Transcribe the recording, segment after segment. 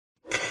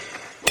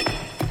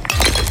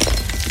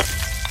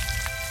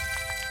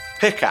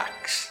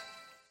Pickaxe.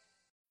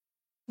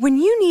 When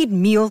you need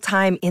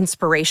mealtime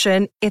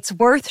inspiration, it's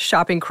worth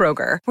shopping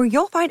Kroger, where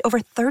you'll find over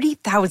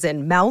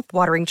 30,000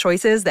 mouth-watering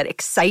choices that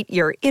excite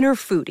your inner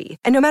foodie.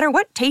 And no matter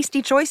what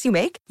tasty choice you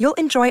make, you'll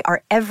enjoy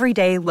our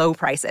everyday low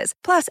prices,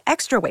 plus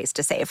extra ways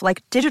to save,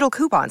 like digital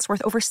coupons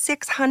worth over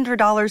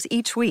 $600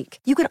 each week.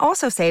 You can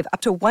also save up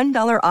to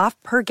 $1 off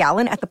per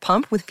gallon at the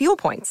pump with fuel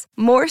points.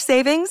 More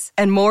savings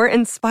and more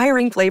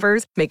inspiring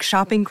flavors make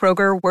shopping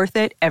Kroger worth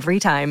it every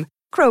time.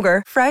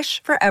 Kroger,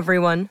 fresh for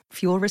everyone.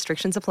 Fuel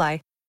restrictions apply.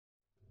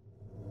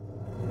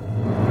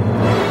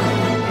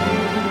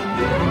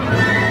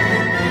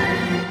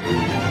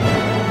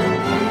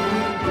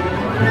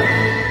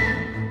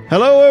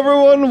 One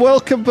everyone.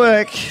 Welcome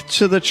back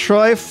to the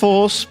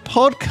Triforce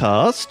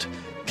podcast.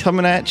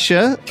 Coming at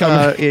you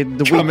in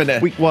the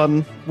week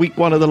one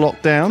of the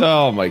lockdown.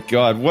 Oh my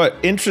God! What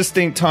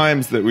interesting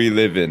times that we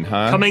live in,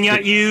 huh? Coming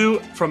at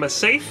you from a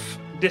safe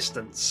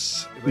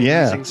distance.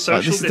 Yeah, this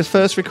is the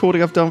first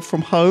recording I've done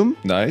from home.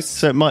 Nice.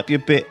 So it might be a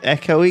bit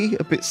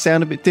echoey,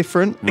 sound a bit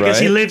different. Because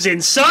he lives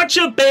in such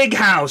a big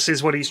house,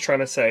 is what he's trying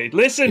to say.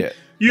 Listen,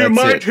 you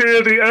might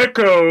hear the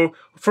echo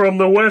from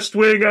the West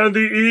Wing and the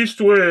East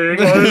Wing.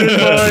 I'm in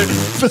my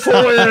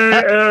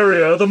foyer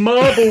area. The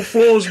marble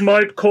floors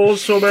might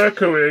cause some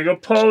echoing.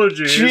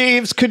 Apologies.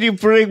 Jeeves, could you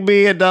bring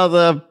me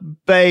another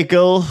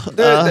bagel?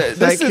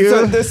 Thank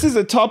you. This is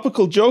a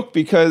topical joke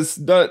because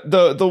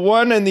the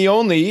one and the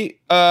only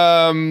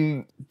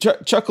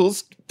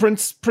Chuckles,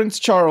 Prince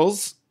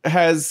Charles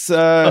has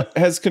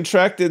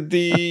contracted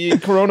the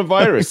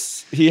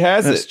coronavirus. He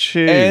has That's it.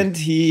 True. And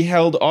he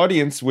held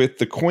audience with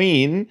the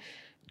Queen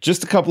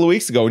just a couple of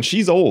weeks ago, and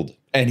she's old,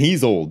 and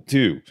he's old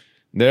too.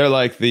 They're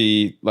like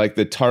the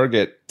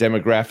target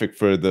demographic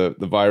for the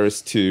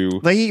virus to.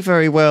 They eat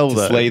very well,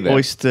 though.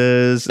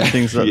 Oysters and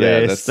things like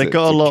this. They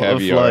got a lot of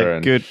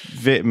good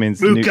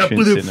vitamins. Woke up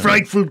with a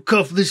frightful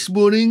cough this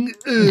morning.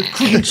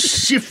 Couldn't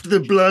shift the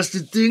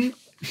blasted thing.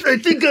 I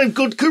think I've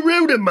got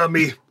corona,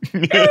 mummy.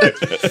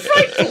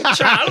 Frightful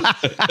child.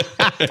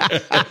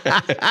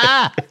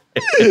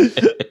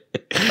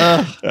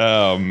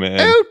 Oh man!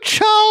 Oh,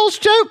 Charles,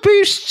 don't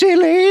be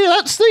silly.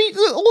 That's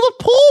all the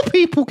poor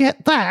people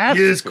get that.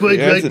 Yes, quite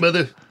right,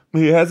 mother.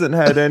 He hasn't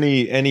had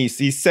any.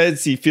 He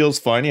says he feels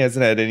fine. He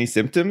hasn't had any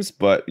symptoms,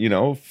 but things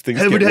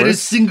haven't get had worse. a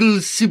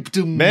single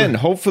symptom. Man,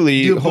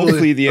 hopefully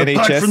the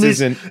Apart NHS from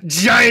this isn't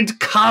giant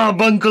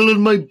carbuncle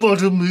on my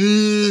bottom.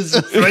 Is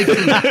frightful.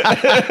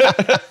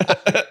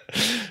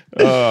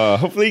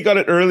 Hopefully he got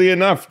it early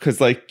enough,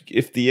 because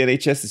if the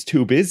NHS is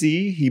too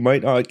busy, he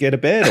might not get a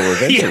bed or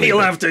eventually. Yeah, he'll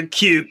have to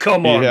queue.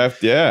 Come on.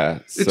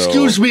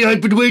 Excuse me,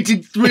 I've been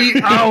waiting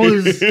 3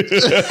 hours.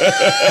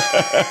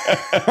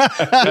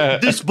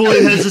 This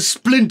boy has a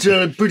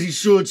splinter. I'm pretty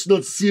sure it's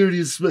not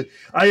serious.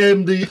 I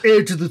am the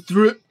heir to the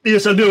throne.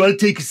 Yes, I know. I'll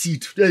take a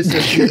seat.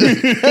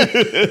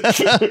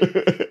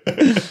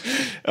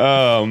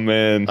 Oh,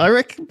 man. I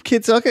reckon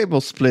kids are getting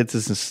more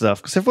splinters and stuff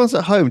because everyone's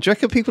at home. Do you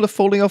reckon people are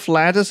falling off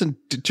ladders and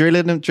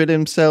drilling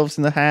themselves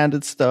in the hand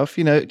and stuff?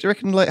 Do you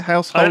reckon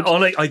household?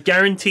 I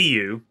guarantee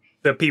you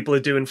that people are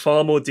doing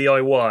far more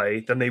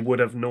DIY than they would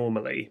have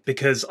normally,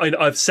 because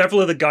I've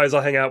several of the guys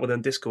I hang out with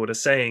on Discord are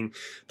saying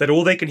that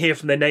all they can hear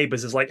from their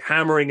neighbors is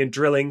hammering and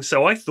drilling.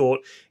 So I thought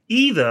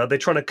either they're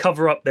trying to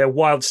cover up their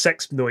wild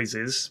sex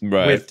noises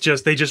with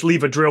they just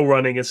leave a drill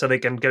running and so they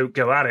can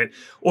go at it,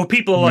 or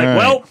people are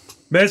well,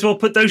 may as well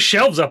put those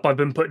shelves up I've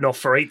been putting off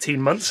for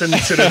 18 months and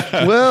sort of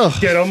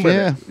get on with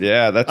it.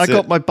 Yeah, I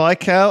got my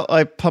bike out.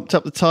 I pumped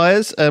up the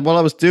tires, and while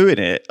I was doing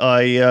it,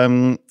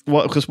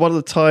 because one of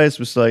the tires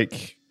was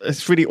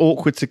it's really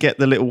awkward to get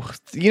the little,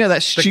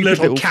 that stupid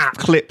little cap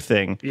clip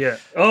thing. Yeah.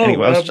 Oh,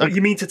 anyway,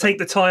 you mean to take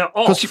the tire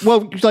off? Once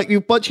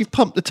you've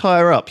pumped the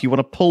tire up, you want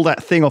to pull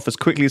that thing off as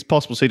quickly as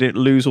possible so you don't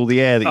lose all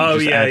the air that you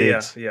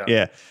just added.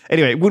 Yeah.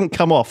 Anyway, it wouldn't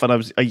come off,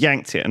 and I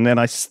yanked it, and then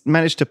I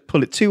managed to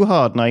pull it too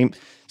hard, and I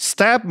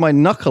stabbed my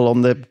knuckle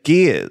on the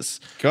gears.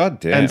 God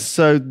damn. And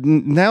so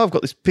now I've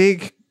got this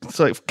big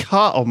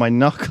cut on my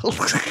knuckle.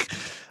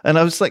 And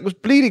I was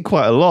bleeding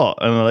quite a lot,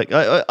 and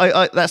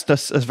that's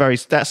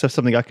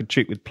something I could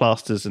treat with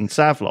plasters and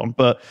Savlon.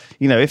 But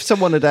if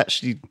someone had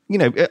actually,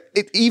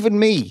 even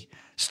me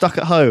stuck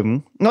at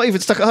home, not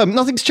even stuck at home,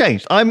 nothing's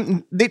changed.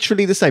 I'm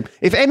literally the same.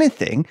 If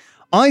anything,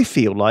 I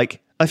feel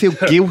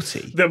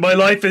guilty that my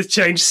life has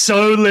changed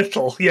so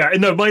little. Yeah,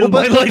 no, my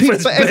life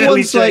has barely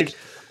everyone's changed.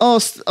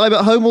 I'm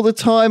at home all the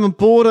time. I'm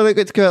bored. I don't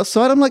get to go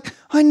outside. I'm like,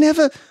 I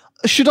never.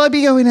 Should I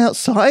be going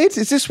outside?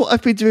 Is this what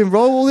I've been doing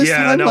wrong all this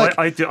time? Yeah, no,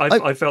 I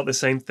felt the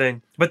same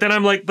thing. But then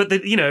I'm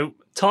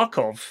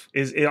Tarkov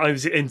is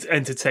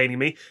entertaining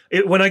me.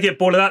 When I get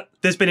bored of that,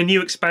 there's been a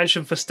new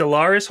expansion for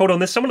Stellaris. Hold on,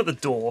 there's someone at the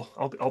door.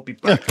 I'll be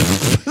back.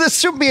 There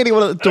shouldn't be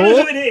anyone at the door. I don't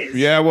know who it is.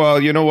 Yeah, well,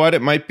 you know what?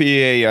 It might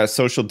be a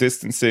social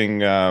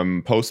distancing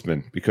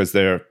postman, because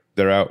they're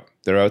out.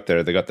 They're out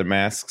there. They got their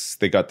masks.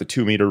 They got the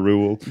 2-meter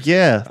rule.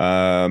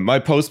 Yeah. My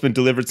postman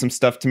delivered some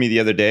stuff to me the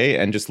other day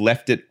and just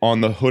left it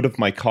on the hood of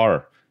my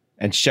car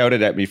and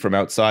shouted at me from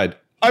outside,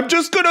 "I'm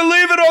just going to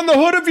leave it on the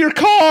hood of your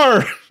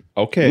car."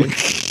 Okay.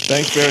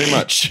 Thanks very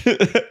much.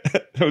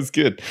 That was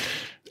good.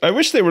 I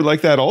wish they were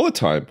like that all the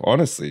time,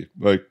 honestly.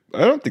 Like,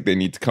 I don't think they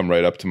need to come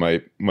right up to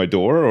my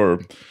door or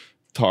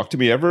talk to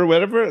me ever,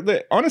 whatever.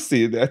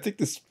 Honestly, I think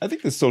this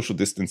social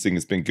distancing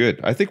has been good.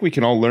 I think we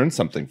can all learn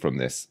something from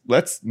this.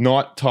 Let's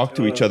not talk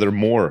to each other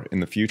more in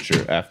the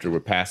future after we're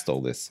past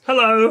all this.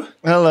 Hello.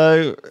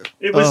 Hello.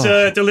 It was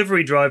a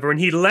delivery driver, and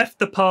he left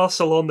the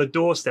parcel on the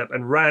doorstep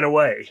and ran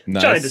away.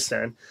 Nice. Which I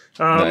understand.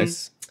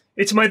 Nice.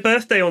 It's my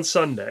birthday on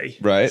Sunday.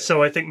 Right.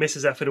 So I think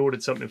Mrs. F had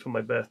ordered something for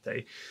my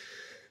birthday.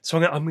 So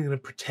I'm going to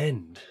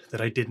pretend that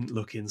I didn't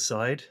look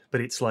inside,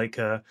 but it's like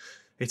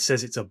it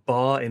says it's a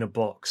bar in a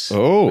box.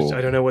 Oh. Which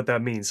I don't know what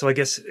that means. So I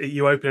guess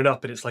you open it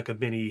up and it's like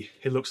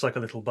it looks like a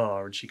little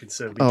bar, and she can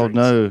serve me Oh,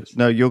 drinks.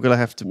 no, you're going to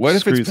have to What if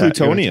screw it's that.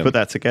 You're gonna have to plutonium? put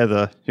that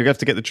together. You're going to have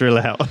to get the drill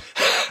out.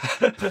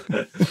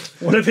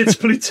 What if it's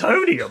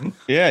plutonium?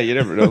 Yeah, you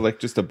never know. Like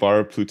just a bar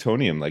of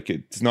plutonium. Like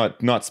it's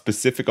not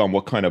specific on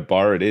what kind of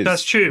bar it is.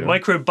 That's true. you know?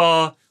 Micro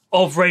bar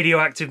of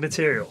radioactive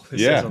material. It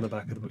says on the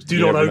back of the book. Do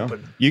You not never know.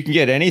 open. You can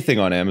get anything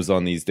on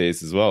Amazon these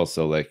days as well.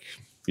 So like,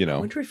 you I know,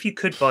 wonder if you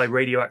could buy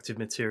radioactive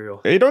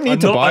material. you don't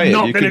need to buy I'm it.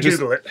 not You going can to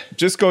Google it.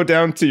 just go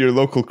down to your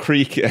local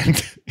creek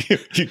and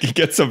you can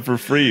get some for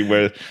free.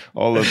 Where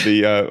all of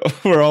the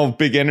where all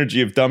big energy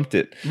have dumped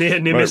it. Near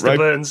Mr.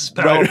 Burns'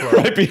 power plant.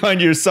 Right behind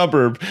your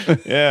suburb.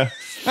 Yeah,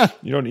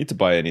 you don't need to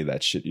buy any of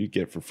that shit. You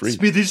get it for free.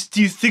 Smithers,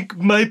 do you think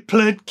my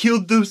plant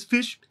killed those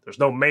fish? There's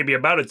no maybe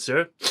about it,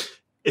 sir.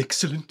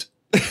 Excellent.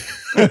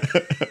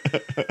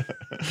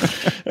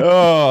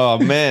 Oh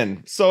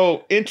man,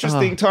 so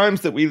interesting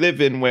times that we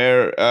live in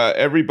where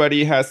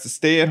everybody has to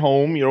stay at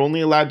home. You're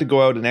only allowed to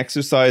go out and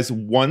exercise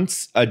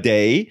once a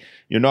day.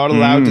 You're not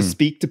allowed to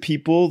speak to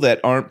people that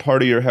aren't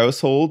part of your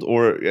household,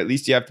 or at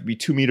least you have to be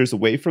 2 meters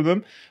away from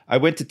them. I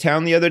went to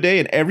town the other day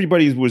and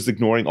everybody was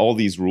ignoring all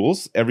these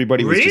rules.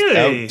 Everybody was just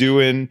Really?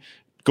 out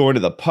going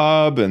to the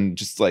pub and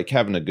just like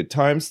having a good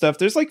time stuff.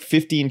 There's like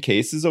 15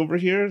 cases over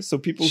here, so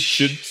people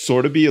should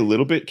sort of be a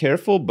little bit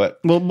careful, but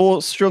Well,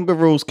 more stronger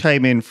rules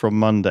came in from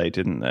Monday,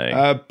 didn't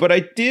they? but I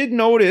did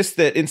notice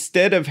that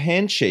instead of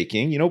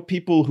handshaking, you know,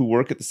 people who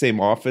work at the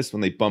same office,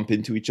 when they bump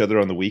into each other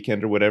on the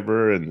weekend or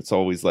whatever, and it's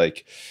always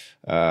like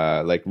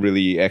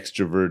really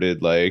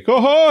extroverted, like,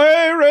 oh,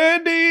 hey,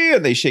 Randy,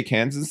 and they shake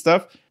hands and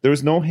stuff. There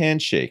was no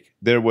handshake.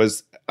 There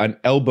was an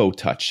elbow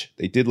touch.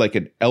 They did like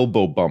an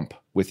elbow bump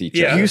with each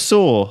Yeah. other. You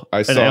saw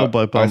an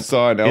elbow bump I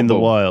saw an elbow, in the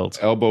wild.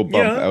 elbow bump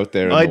Yeah. out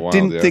there in I the wild.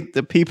 didn't yeah. think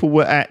that people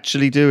were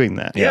actually doing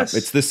that. Yeah, Yes.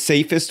 it's the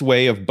safest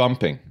way of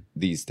bumping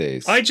these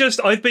days.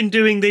 I've been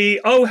doing the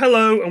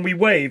hello, and we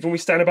wave and we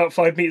stand about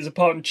 5 meters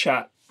apart and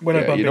chat when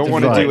I Yeah, bump you don't into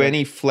want to people. do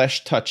any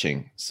flesh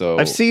touching. So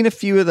I've seen a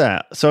few of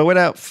that. So I went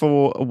out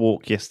for a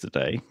walk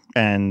yesterday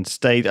and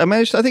stayed. I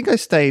think I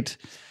stayed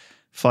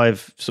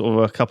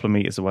a couple of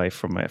meters away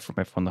from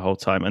everyone the whole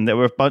time, and there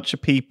were a bunch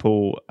of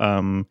people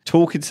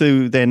talking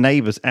to their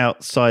neighbors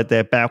outside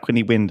their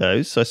balcony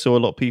windows. So I saw a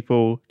lot of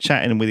people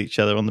chatting with each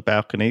other on the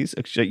balconies,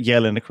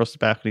 yelling across the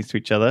balconies to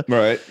each other.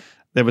 right.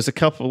 There was a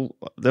couple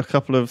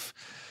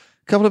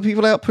of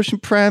people out pushing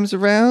prams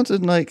around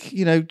and like,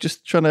 you know,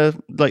 just trying to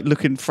like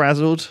looking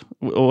frazzled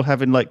or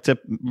having like to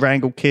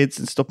wrangle kids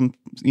and stop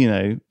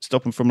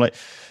them from like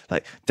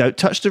don't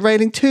touch the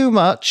railing too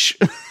much.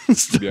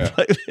 Stuff Yeah.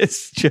 like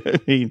this. Do you know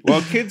what I mean?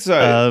 Well,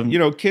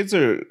 kids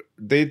are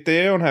they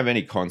don't have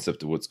any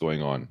concept of what's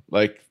going on.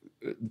 Like,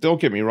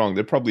 don't get me wrong,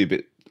 they're probably a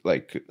bit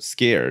like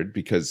scared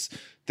because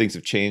things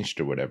have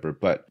changed or whatever.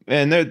 But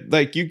and they're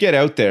like, you get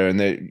out there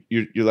and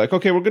you're like,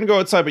 okay, we're gonna go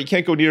outside, but you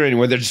can't go near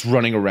anyone. They're just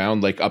running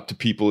around like up to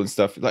people and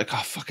stuff. You're like,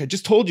 oh fuck, I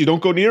just told you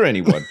don't go near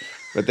anyone.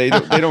 But they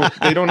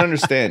don't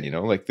understand, you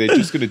know, like they're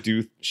just gonna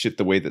do shit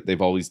the way that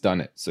they've always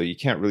done it. So you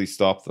can't really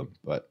stop them.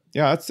 But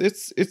yeah,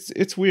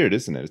 it's weird,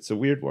 isn't it? It's a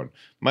weird one.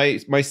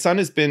 My son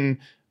has been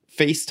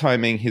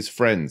FaceTiming his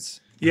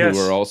friends. Yes.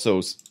 Who are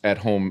also at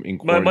home in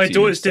quarantine. My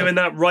daughter's and stuff. doing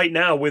that right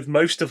now with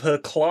most of her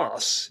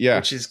class, Yeah,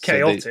 which is so they-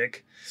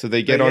 chaotic. So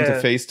they get But onto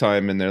yeah.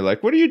 FaceTime and they're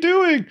like, "What are you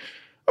doing?"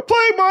 "I'm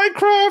playing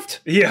Minecraft."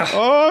 Yeah.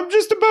 "Oh, I'm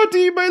just about to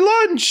eat my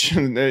lunch."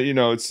 And you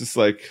know, it's just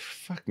like,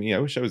 fuck me. I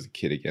wish I was a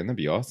kid again. That'd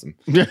be awesome.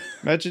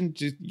 Imagine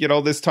you get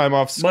all this time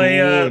off school.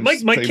 and My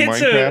just play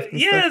kids Minecraft are and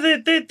yeah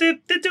stuff.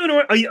 they're doing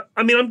all right.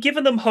 I mean, I'm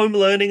giving them home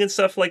learning and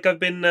stuff. Like I've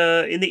been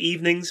in the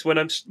evenings when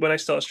I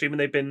start streaming,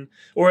 they've been,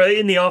 or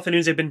in the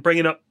afternoons they've been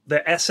bringing up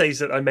the essays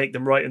that I make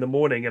them write in the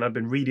morning, and I've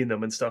been reading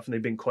them and stuff, and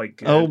they've been quite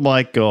good. Oh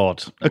my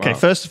god! Okay, Wow.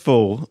 first of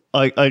all,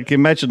 I can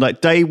imagine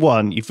like day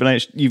one,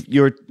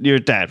 you're a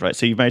dad, right?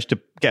 So you've managed to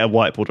get a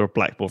whiteboard or a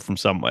blackboard from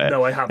somewhere.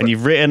 No, I haven't. And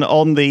you've written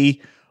on the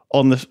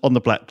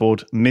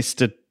blackboard,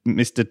 Mr. Dad.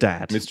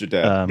 Mr.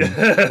 Dad.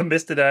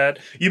 Mr. Dad.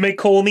 You may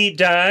call me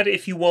Dad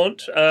if you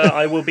want.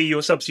 I will be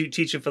your substitute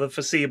teacher for the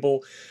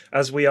foreseeable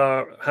as we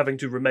are having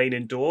to remain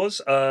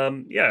indoors.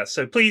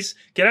 So please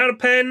get out a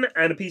pen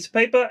and a piece of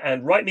paper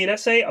and write me an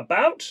essay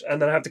about,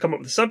 and then I have to come up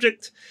with a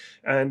subject.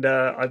 And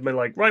I've been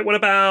like, right, what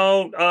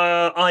about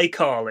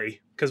iCarly?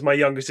 because my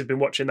youngest had been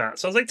watching that.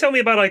 So I was like, tell me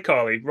about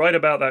iCarly, write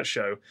about that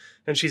show.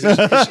 And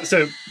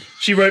so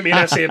she wrote me an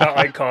essay about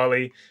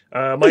iCarly.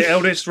 My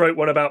eldest wrote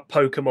one about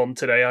Pokemon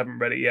today. I haven't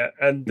read it yet.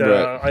 And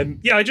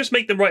I just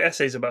make them write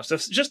essays about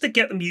stuff just to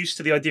get them used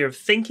to the idea of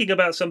thinking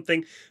about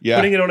something,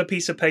 putting it on a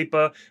piece of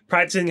paper,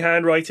 practicing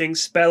handwriting,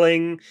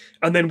 spelling.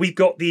 And then we've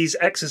got these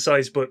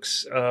exercise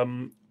books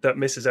that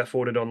Mrs. F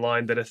ordered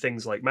online that are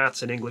things like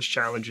maths and English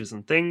challenges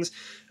and things.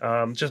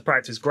 Just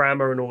practice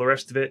grammar and all the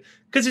rest of it.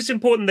 Because it's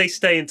important they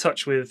stay in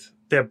touch with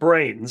their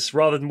brains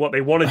rather than what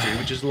they want to do,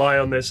 which is lie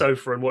on their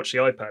sofa and watch the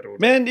iPad all day.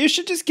 Man, you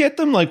should just get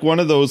them like one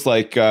of those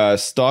like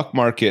stock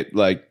market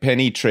like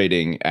penny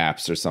trading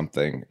apps or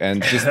something,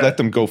 and just let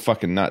them go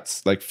fucking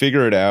nuts. Like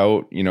figure it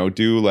out,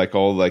 do like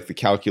all like the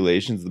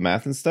calculations, the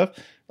math and stuff.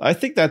 I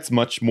think that's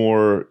much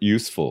more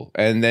useful,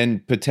 and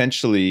then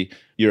potentially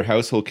your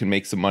household can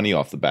make some money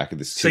off the back of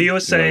this. So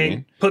you're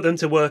saying put them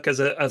to work as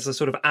a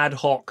sort of ad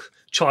hoc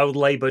child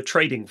labor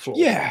trading floor.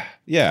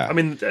 Yeah. I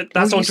mean,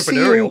 that's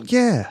entrepreneurial.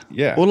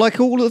 Yeah. Or like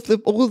all of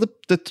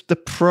the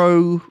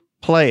pro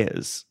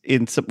players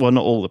well,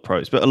 not all the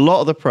pros, but a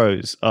lot of the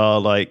pros are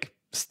like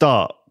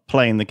start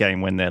playing the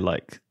game when they're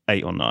like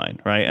 8 or 9,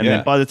 right? And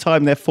then by the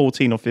time they're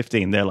 14 or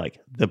 15, they're like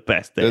the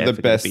best. They're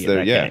the best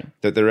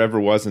that there ever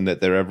was and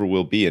that there ever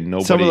will be, and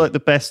nobody. Some of like the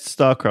best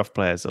StarCraft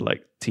players are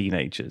like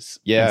teenagers.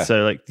 Yeah. And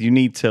so like you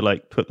need to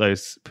like put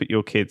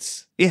your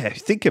kids. Yeah,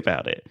 think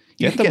about it.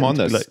 Get them on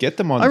those. Get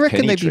them on. I reckon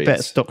penny they'd be trades.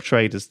 better stock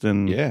traders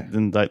than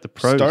like the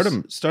pros.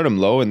 Start them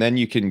low, and then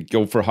you can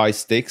go for high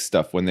stakes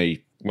stuff when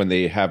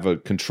they have a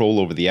control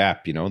over the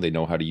app. They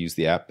know how to use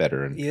the app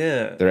better, and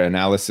their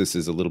analysis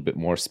is a little bit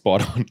more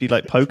spot on. Be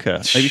like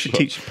poker. Maybe you should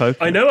teach poker.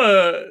 I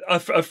know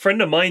a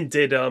friend of mine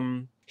did.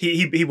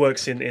 He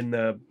works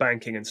in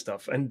banking and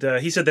stuff, and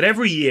he said that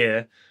every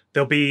year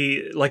there'll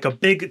be like a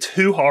big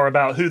hoo-ha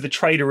about who the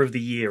trader of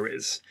the year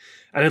is,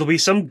 and it'll be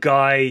some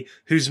guy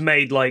who's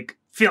made like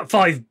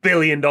 $5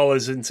 billion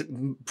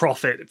in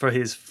profit for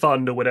his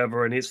fund or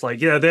whatever. And it's like,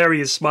 there he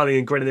is smiling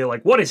and grinning. They're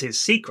like, what is his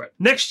secret?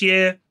 Next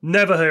year,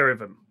 never heard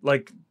of him.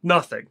 Like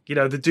nothing.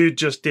 The dude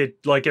just did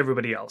like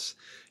everybody else.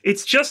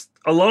 It's just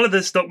a lot of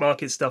the stock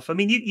market stuff. I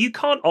mean, you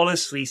can't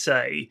honestly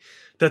say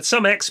that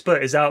some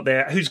expert is out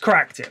there who's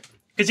cracked it.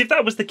 Because if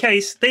that was the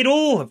case, they'd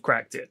all have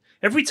cracked it.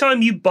 Every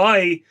time you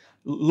buy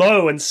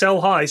low and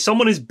sell high,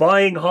 someone is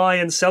buying high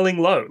and selling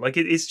low. Like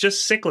it's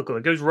just cyclical.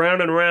 It goes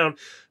round and around,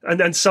 and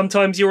then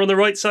sometimes you're on the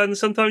right side and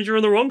sometimes you're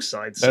on the wrong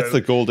side. So, that's the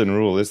golden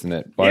rule, isn't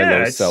it? Buy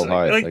low, sell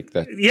high, like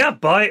that. Yeah,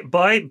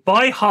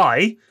 buy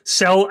high,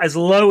 sell as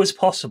low as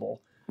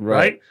possible.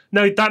 Right?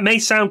 Now that may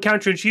sound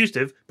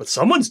counterintuitive, but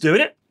someone's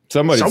doing it.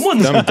 Someone's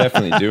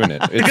definitely doing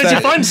it. Because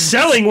if I'm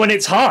selling when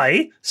it's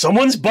high,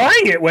 someone's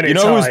buying it when it's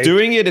high. You know who's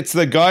doing it? It's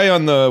the guy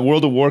on the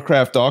World of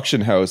Warcraft auction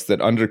house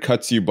that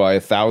undercuts you by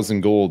 1,000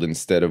 gold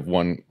instead of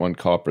one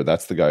copper.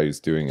 That's the guy who's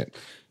doing it.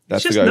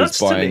 That's the guy who's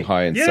buying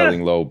high and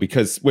selling low.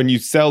 Because when you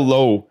sell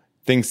low,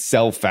 things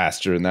sell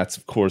faster, and that's,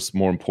 of course,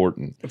 more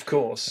important. Of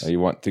course. You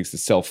want things to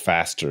sell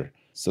faster.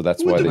 So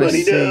that's why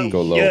they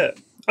go low. Yeah.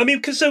 I mean,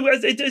 because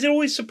it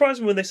always surprises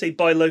me when they say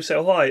buy low,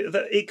 sell high.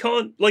 That it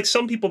can't, like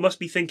some people must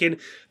be thinking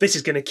this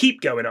is going to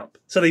keep going up.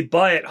 So they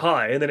buy it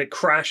high and then it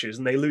crashes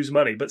and they lose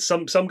money. But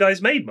some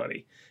guys made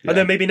money. And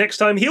then maybe next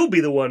time he'll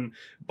be the one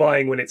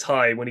buying when it's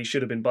high when he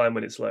should have been buying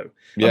when it's low.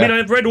 Yeah. I mean,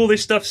 I've read all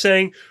this stuff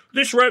saying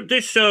this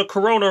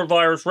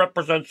coronavirus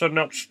represents an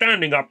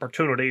outstanding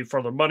opportunity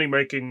for the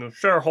money-making,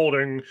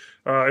 shareholding,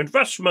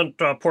 investment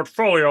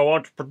portfolio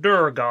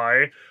entrepreneur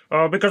guy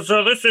because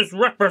this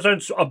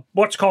represents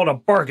what's called a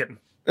bargain.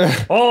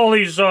 All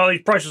these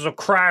prices have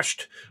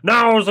crashed.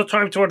 Now is the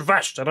time to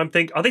invest. And I'm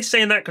thinking, are they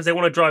saying that because they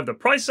want to drive the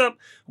price up?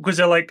 Because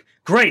they're like,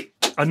 great,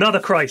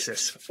 another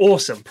crisis.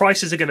 Awesome.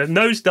 Prices are going to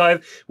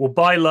nosedive. We'll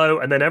buy low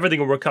and then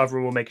everything will recover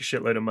and we'll make a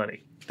shitload of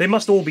money. They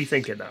must all be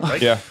thinking that,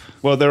 right? Yeah.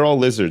 Well, they're all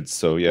lizards,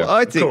 so yeah. Well,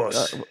 I think, of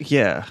course.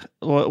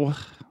 Well,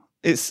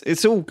 it's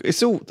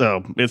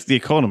the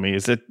economy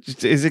is a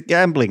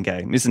gambling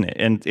game, isn't it?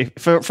 And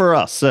for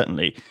us,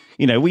 certainly,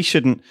 we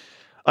shouldn't.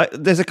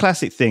 There's a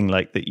classic thing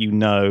like that,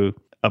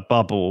 a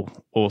bubble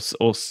or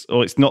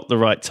it's not the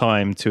right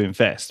time to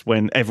invest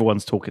when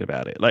everyone's talking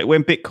about it. Like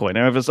when Bitcoin,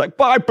 everyone's like,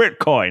 buy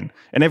Bitcoin.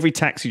 And every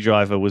taxi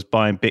driver was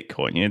buying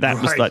Bitcoin. That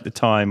was like the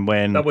time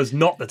when that was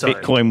not the time.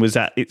 Bitcoin was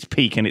at its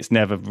peak and it's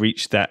never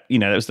reached that,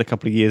 that was a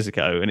couple of years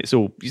ago and it's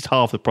all just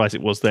half the price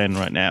it was then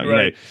right now.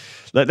 Right.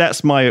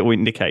 That's my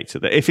indicator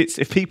that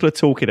if people are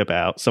talking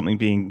about something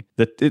being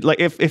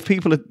if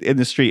people in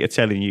the street are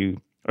telling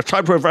you a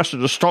time to invest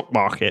in the stock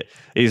market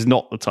is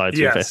not the time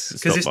to invest in the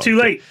stock market. Because it's too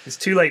late. It's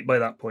too late by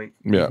that point.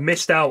 Yeah. You've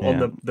missed out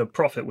on the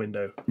profit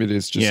window. It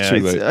is just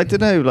too late. I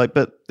don't know,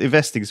 but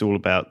investing is all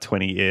about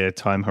 20-year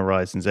time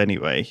horizons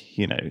anyway,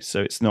 so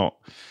it's not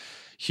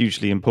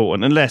hugely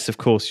important unless, of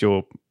course,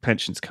 your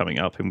pension's coming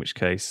up, in which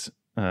case,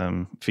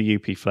 for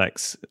UP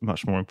Flex,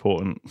 much more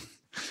important.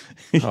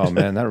 Oh,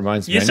 man, that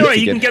reminds me. Yeah, sorry,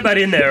 you can get that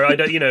in there. I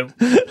don't,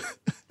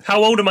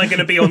 how old am I going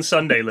to be on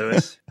Sunday,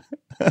 Lewis?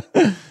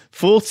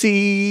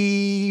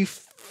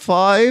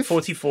 45?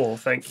 44,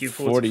 thank you.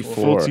 44.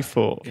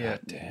 44. Yeah.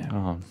 Damn.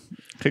 Oh.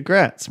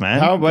 Congrats, man.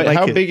 How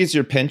Like big is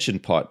your pension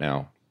pot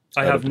now?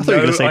 I have thought you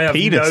were gonna say no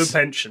penis.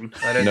 pension.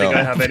 I don't No. think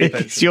I have any It's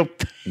pension. your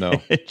No.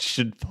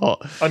 pension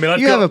pot. I mean,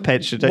 you have a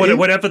pension, don't you?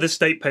 Whatever the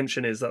state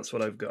pension is, that's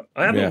what I've got.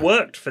 I haven't Yeah.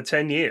 worked for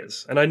 10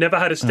 years, and I never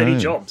had a steady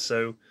job.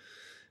 So,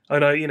 I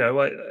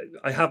know,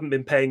 I haven't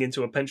been paying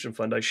into a pension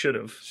fund. I should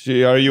have.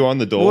 Are you on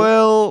the dole?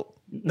 Well,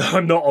 No,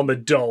 I'm not on the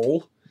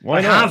dole. Why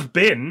I not? have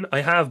been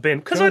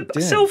because God I'm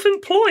damn.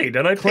 self-employed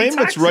and I pay Claim what's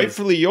taxes.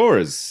 rightfully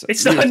yours.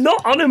 I'm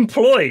not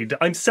unemployed.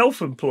 I'm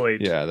self-employed.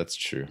 Yeah, that's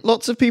true.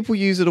 lots of people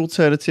use an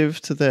alternative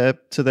to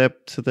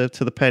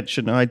the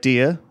pension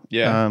idea.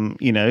 Yeah.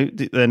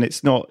 Then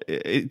it's not.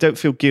 Don't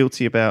feel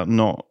guilty about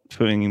not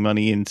putting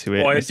money into it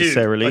Well, I do.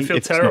 necessarily. I feel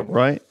if terrible. It's not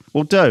right.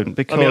 Well, don't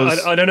because. I mean,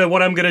 I don't know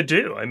what I'm going to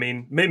do. I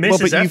mean,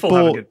 Mrs. F will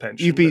have a good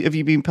pension. Have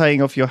you been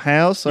paying off your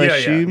house? I Yeah,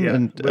 assume, yeah.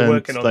 and We're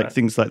working on like that.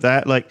 things like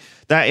that. Like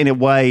that, in a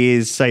way,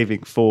 is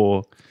saving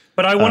for.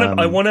 But I want to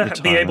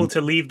be able retirement.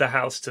 to leave the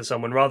house to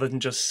someone rather than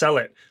just sell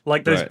it,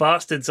 like those Right.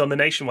 bastards on the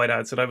Nationwide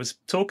ads that I was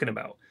talking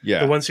about.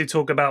 Yeah. The ones who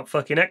talk about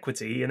fucking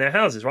equity in their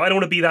houses, right? I don't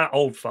want to be that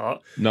old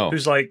fart No.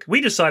 who's like,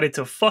 we decided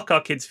to fuck our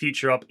kids'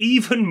 future up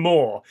even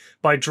more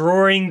by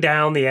drawing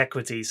down the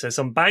equity. So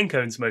some bank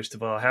owns most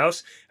of our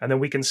house, and then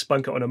we can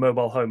spunk it on a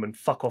mobile home and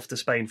fuck off to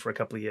Spain for a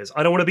couple of years.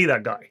 I don't want to be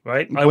that guy,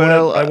 right? I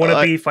want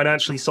to be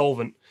financially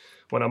solvent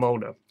when I'm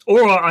older.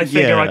 Or I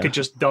figure I Yeah. could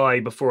just die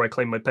before I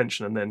claim my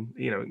pension, and then,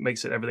 it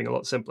makes everything a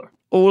lot simpler.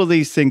 All of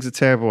these things are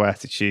terrible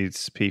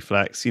attitudes,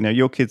 P-Flax.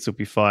 Your kids will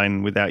be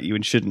fine without you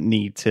and shouldn't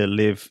need to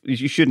live.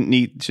 You shouldn't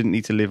need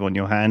to live on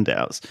your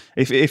handouts.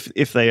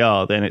 If they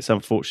are, then it's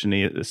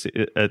unfortunately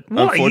a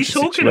What are you unfortunate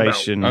talking about?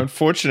 situation.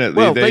 Unfortunately,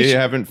 Well, they they sh-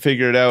 haven't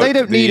figured out. they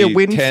don't need a the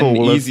windfall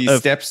 10 of- easy of,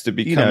 steps to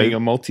becoming a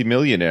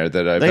multimillionaire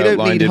that I've They don't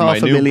outlined need in my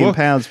new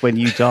 £500,000 book. when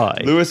you die.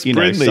 Lewis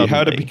Brindley, How to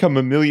suddenly. Become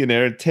a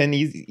Millionaire: 10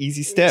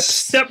 Easy Steps.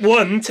 Step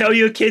 1, tell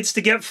your kids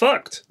to get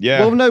fucked. Yeah.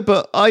 Well, no,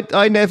 but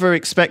I never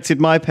expected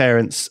my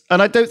parents,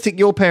 and I don't think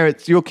your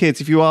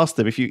kids, if you ask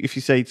them, if you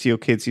say to your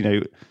kids,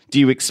 do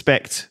you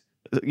expect,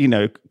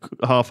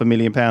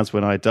 £500,000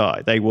 when I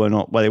die? They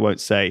won't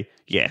say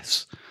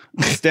yes.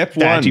 Step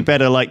Dad, one.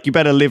 you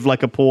better live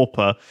like a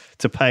pauper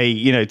to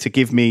pay, to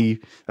give me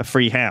a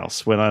free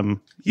house when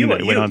I'm,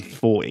 when I'm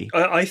 40.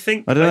 I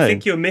think I don't know.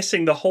 think you're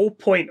missing the whole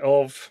point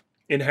of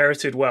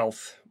inherited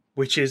wealth,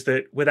 which is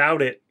that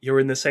without it, you're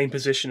in the same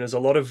position as a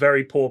lot of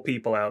very poor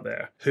people out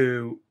there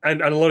who,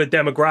 and a lot of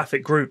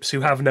demographic groups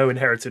who have no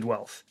inherited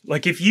wealth.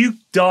 Like if you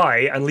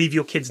die and leave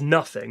your kids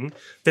nothing,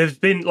 there's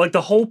been like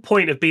the whole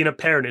point of being a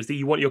parent is that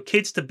you want your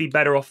kids to be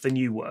better off than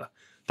you were.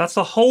 That's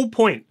the whole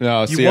point.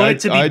 No, you see, want I it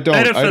to be don't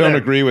better for them.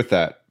 agree with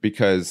that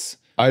because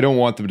I don't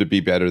want them to be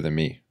better than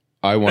me.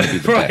 I want to be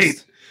the Right.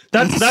 best.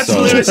 That's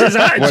So, Lewis's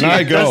attitude. When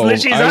I That's go,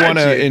 literally his I want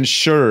to attitude.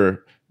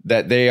 ensure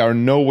that they are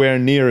nowhere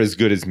near as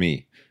good as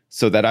me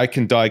so that I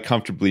can die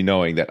comfortably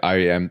knowing that I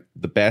am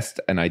the best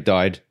and I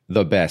died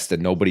the best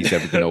and nobody's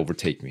ever going to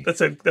overtake me.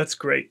 That's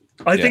great.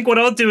 I think what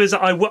I'll do is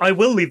I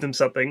will leave them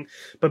something,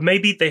 but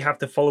maybe they have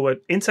to follow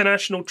an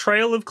international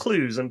trail of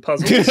clues and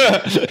puzzles.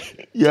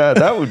 Yeah,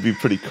 that would be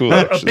pretty cool.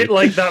 A Actually. bit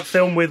like that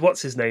film with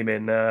what's his name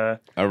in what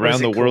Around is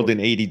the it world called? in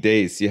 80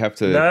 days. You have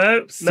to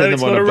No, send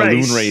it's them on not a a balloon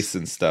race. race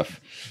and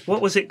stuff.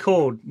 What was it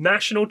called?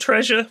 National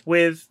Treasure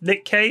with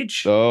Nick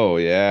Cage. Oh,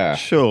 yeah.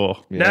 Sure.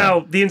 Yeah.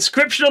 Now, the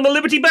inscription on the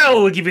Liberty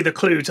Bell will give you the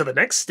clue to the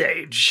next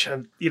stage.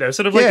 And,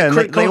 sort of like Yeah, a and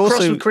they cross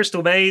also- with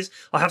Crystal Maze.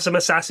 I'll have some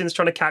assassins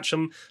trying to catch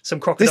them, some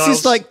crocodiles. This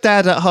is like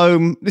Dad at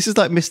home. This is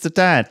like Mr.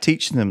 Dad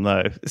teaching them,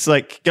 though. It's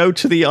like go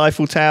to the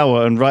Eiffel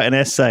Tower and write an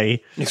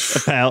essay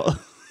about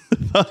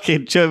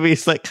fucking. Do you know what I mean?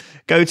 It's like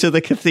go to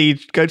the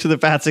cathedral, go to the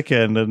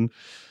Vatican, and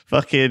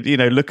fucking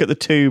look at the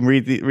tomb,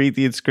 read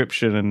the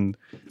inscription, and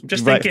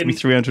just write thinking me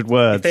 300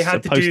 words. they had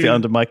and to post do- it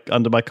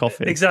under my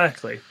coffin.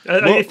 Exactly.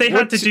 If they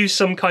had to do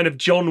some kind of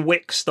John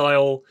Wick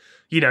style,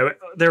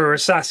 there are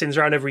assassins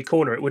around every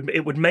corner.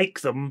 It would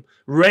make them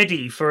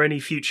ready for any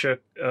future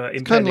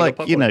impending Kind of like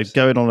apocalypse.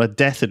 going on a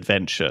death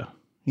adventure.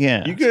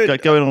 Yeah, You could- It's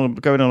like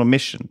going on a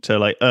mission to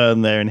like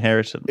earn their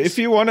inheritance. If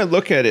you want to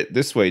look at it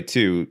this way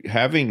too,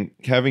 having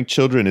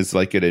children is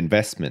like an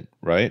investment,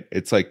 right?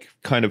 It's like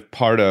kind of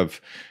part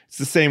of. It's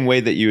the same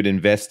way that you would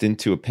invest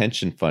into a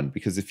pension fund,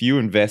 because if you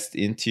invest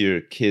into your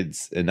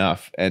kids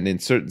enough, and in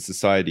certain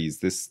societies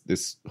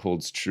this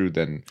holds true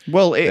than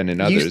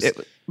in others.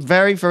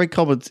 Very, very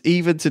common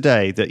even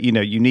today that you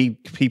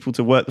need people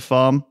to work the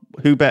farm.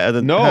 Who better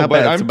than No, how but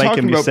better I'm to make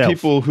talking them about yourself?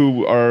 people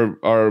who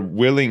are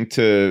willing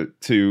to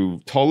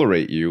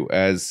tolerate you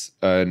as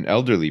an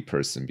elderly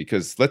person,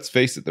 because let's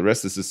face it, the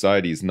rest of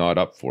society is not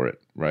up for it,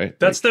 right?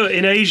 That's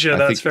in Asia. I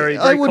That's think- very,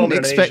 I very wouldn't common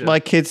in expect Asia. my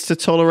kids to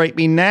tolerate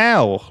me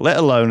now, let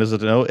alone as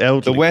an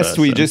elderly. The West,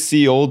 we person. just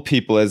see old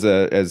people as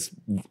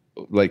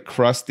like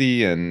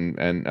crusty and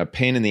a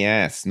pain in the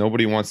ass.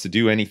 Nobody wants to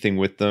do anything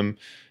with them.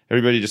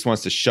 Everybody just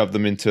wants to shove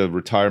them into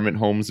retirement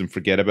homes and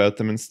forget about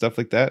them and stuff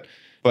like that.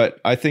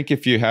 But I think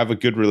if you have a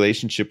good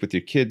relationship with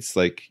your kids,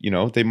 like, you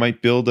know, they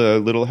might build a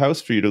little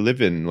house for you to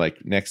live in,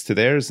 like next to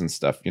theirs and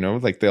stuff, you know,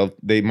 like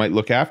they might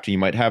look after you. You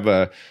might have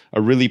a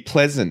really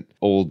pleasant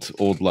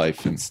old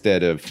life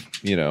instead of,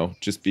 you know,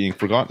 just being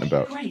forgotten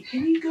about. Great,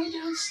 can you go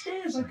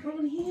downstairs? I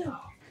can't hear.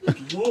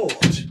 Good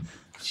Lord.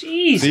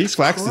 Jeez. See,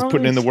 Flax is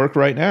putting in the work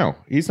right now.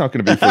 He's not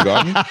going to be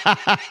forgotten.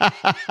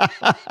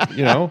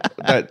 You know,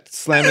 that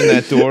slamming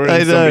that door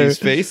in somebody's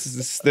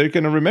face, they're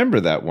going to remember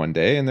that one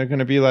day, and they're going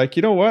to be like,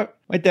 you know what?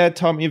 My dad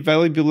taught me a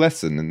valuable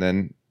lesson, and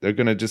then they're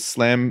going to just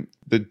slam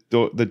the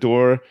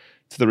door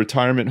to the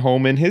retirement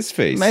home in his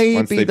face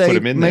once they put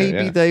him in there.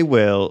 Maybe they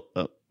will.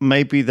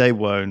 Maybe they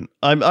won't.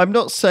 I'm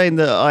not saying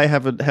that I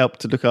haven't helped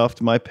to look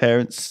after my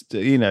parents,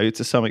 you know,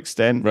 to some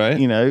extent, right?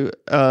 You know,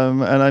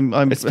 and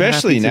I'm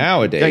especially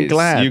nowadays. I'm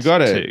glad you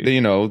gotta, you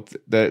know,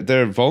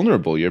 they're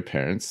vulnerable. Your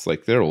parents,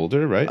 like they're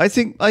older, right? I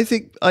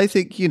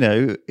think you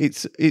know,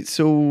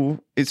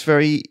 it's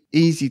very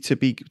easy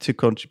to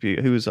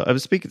contribute. I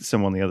was speaking to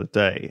someone the other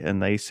day,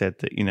 and they said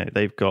that, you know,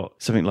 they've got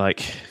something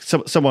like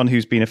someone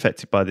who's been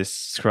affected by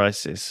this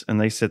crisis, and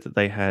they said that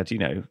they had, you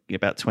know,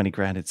 about 20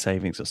 grand in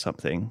savings or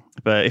something,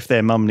 but if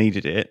their mum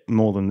needed it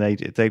more than they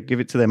did, they'd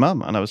give it to their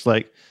mum. And I was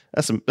like,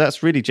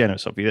 that's really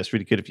generous of you. That's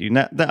really good of you. And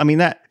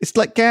that it's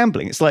like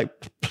gambling. It's like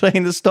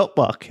playing the stock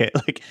market.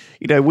 Like,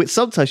 you know,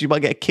 sometimes you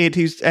might get a kid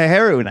who's a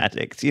heroin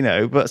addict, you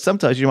know, but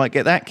sometimes you might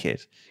get that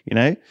kid, you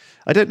know.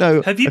 I don't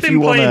know. Have you been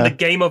playing the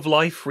game of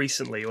life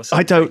recently or something?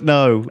 I don't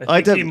know.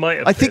 I don't. You might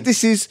have I think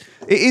this is.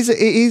 It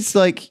is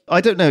like,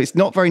 I don't know. It's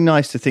not very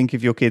nice to think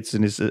of your kids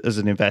as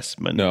an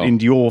investment in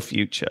your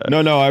future.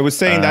 No. I was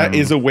saying that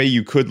is a way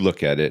you could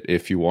look at it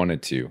if you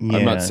wanted to. Yeah.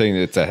 I'm not saying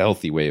that it's a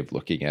healthy way of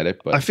looking at it,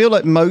 but I feel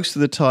like most of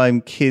the time,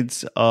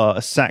 kids are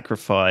a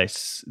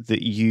sacrifice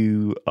that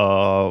you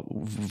are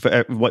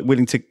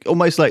willing to,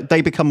 almost like they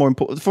become more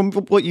important. From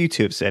what you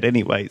two have said,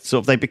 anyway,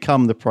 sort of they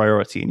become the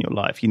priority in your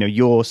life. You know,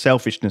 your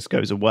selfishness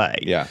goes away.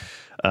 Yeah.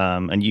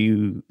 And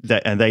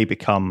they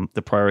become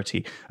the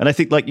priority. And I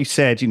think, like you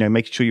said, you know,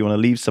 making sure you want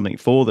to leave something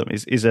for them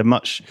is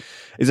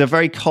a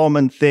very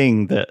common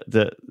thing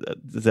that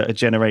a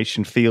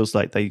generation feels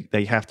like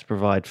they have to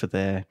provide for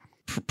their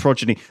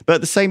progeny. But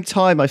at the same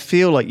time, I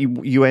feel like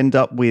you end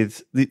up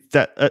with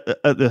that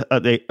at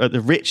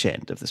the rich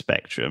end of the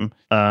spectrum.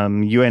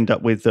 You end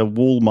up with the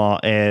Walmart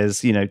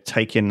heirs, you know,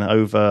 taking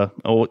over,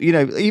 or, you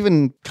know,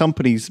 even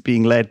companies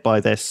being led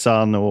by their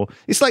son, or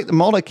it's like the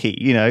monarchy,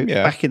 you know,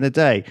 back in the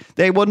day.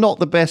 They were not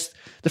the best.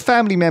 The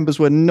family members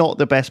were not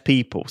the best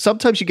people.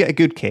 Sometimes you get a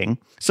good king.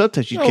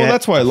 Sometimes you get. Well,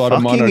 that's why a lot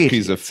of monarchies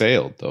idiot. have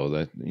failed, though.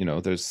 That, you know,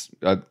 there's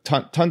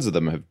tons of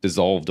them have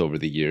dissolved over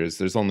the years.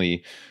 There's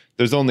only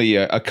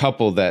a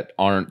couple that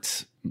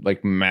aren't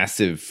like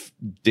massive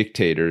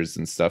dictators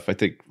and stuff. I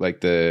think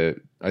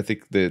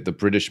the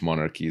British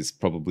monarchy is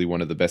probably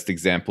one of the best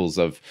examples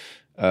of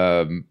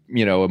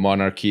you know, a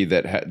monarchy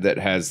that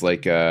has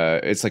like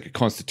it's like a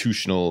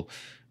constitutional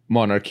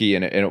monarchy,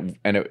 and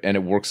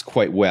it works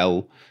quite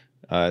well.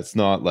 It's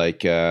not like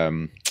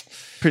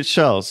Prince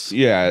Charles.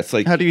 Yeah, it's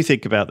like, how do you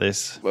think about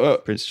this,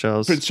 Prince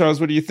Charles? Prince Charles,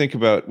 what do you think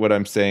about what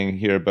I'm saying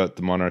here about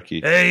the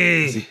monarchy?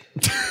 Hey.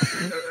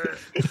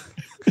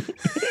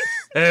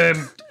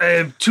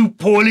 Too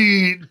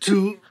poorly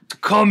to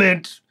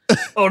comment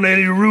on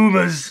any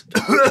rumors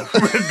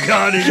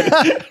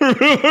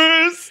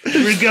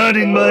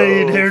regarding my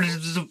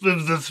inheritance of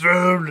the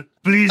throne.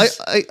 Please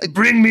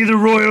bring me the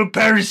royal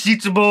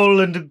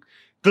paracetamol and a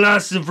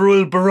glass of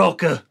royal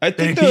Barocca. I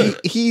think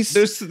he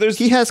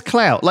has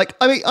clout. Like,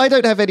 I mean, I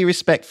don't have any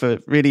respect for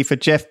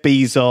Jeff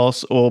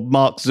Bezos or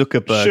Mark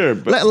Zuckerberg, sure,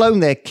 but, let alone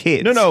their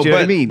kids. No, do you know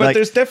what I mean? But like,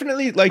 there's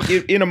definitely, like,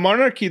 in a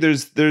monarchy,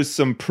 there's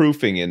some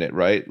proofing in it,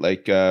 right?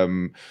 Like,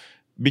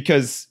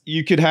 because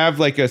you could have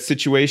like a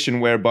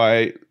situation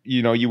whereby,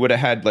 you know, you would have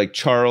had like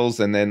Charles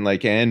and then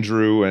like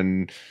Andrew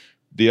and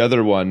the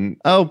other one.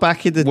 Oh,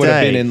 back in the would day,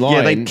 have been in line.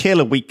 Yeah, they'd kill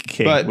a weak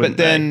king. But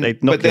then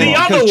the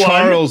other one,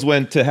 Charles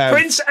went to have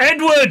Prince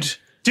Edward.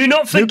 Do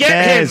not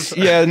forget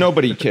him. Yeah,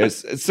 nobody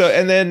cares.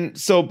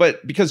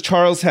 But because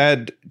Charles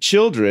had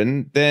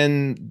children,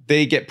 then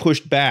they get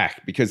pushed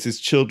back because his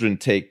children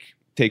take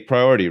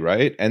priority,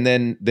 right? And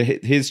then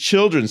his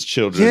children's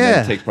children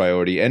then take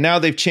priority. And now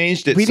they've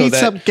changed it. We need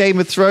some Game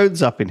of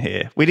Thrones up in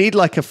here. We need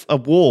like a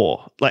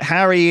war. Like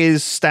Harry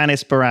is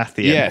Stannis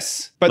Baratheon.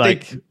 Yes, but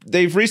like,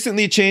 they've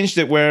recently changed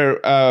it where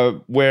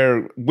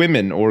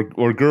women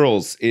or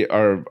girls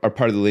are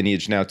part of the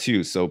lineage now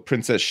too. So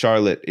Princess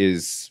Charlotte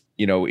is,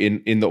 you know,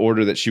 in the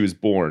order that she was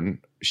born,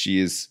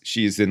 she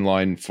is in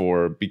line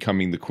for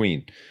becoming the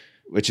queen,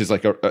 which is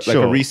like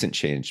a recent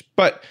change.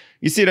 But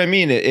you see what I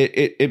mean?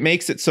 It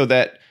makes it so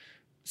that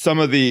some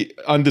of the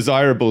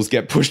undesirables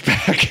get pushed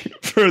back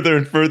further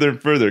and further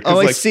and further. Oh,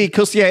 I see.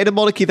 Because in a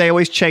monarchy they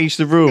always change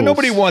the rules.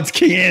 Nobody wants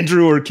King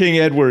Andrew or King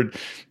Edward.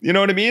 You know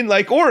what I mean?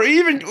 Like, or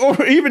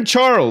even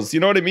Charles. You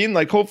know what I mean?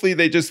 Like, hopefully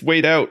they just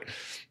wait out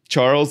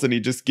Charles and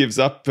he just gives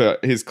up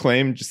his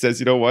claim. Just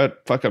says, you know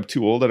what? Fuck, I'm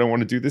too old. I don't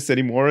want to do this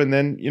anymore. And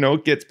then, you know,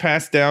 it gets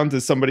passed down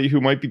to somebody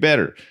who might be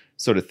better.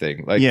 sort of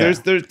thing. Like Yeah.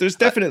 there's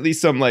definitely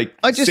some like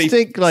I just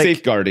think like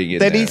safeguarding in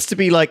there there. needs to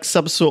be like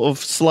some sort of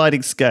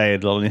sliding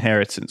scale on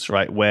inheritance,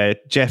 right? Where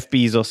Jeff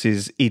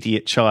Bezos's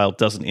idiot child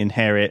doesn't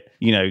inherit,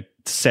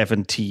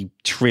 $70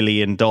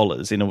 trillion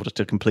in order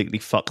to completely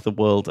fuck the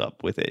world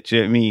up with it. Do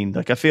you know what I mean?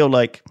 Like I feel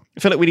like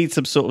we need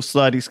some sort of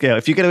sliding scale.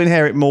 If you're going to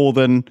inherit more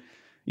than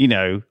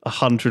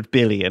 100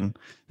 billion,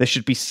 there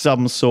should be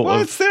some sort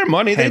of it's their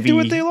money. They do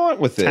what they want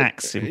with it.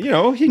 tax. He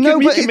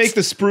can make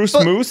the spruce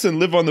moose and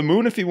live on the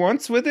moon if he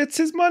wants with it. It's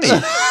his money.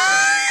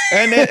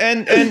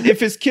 and if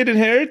his kid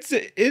inherits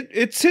it,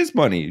 it's his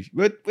money.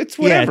 But it's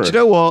whatever. Yeah, do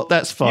you know what?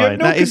 That's fine. You have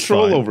no that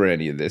control is fine. over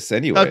any of this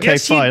anyway. Okay,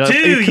 Yes, fine. you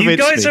do. You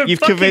guys are You've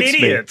fucking convinced me.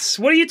 idiots.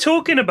 What are you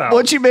talking about?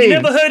 What do you mean? You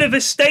never heard of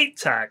estate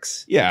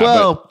tax? Yeah,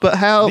 Well, but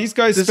how these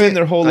guys does spend it-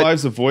 their whole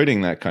lives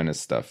avoiding that kind of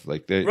stuff.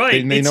 Like they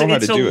Right, know how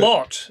to do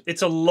it.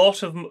 It's a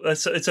lot of.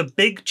 It's a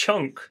big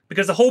chunk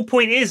because the whole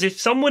point is if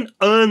someone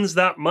earns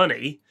that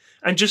money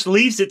and just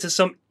leaves it to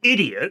some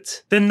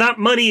idiot, then that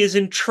money is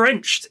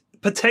entrenched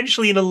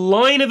potentially in a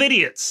line of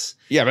idiots.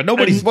 Yeah, but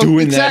nobody's Well,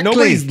 doing exactly. that.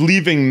 Nobody's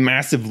leaving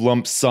massive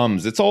lump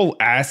sums. It's all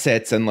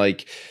assets and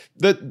like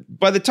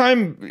by the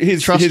time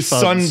his Trust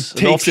son funds and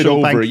takes it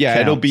offshore over,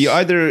 bank it'll be accounts.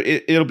 either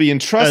it'll be and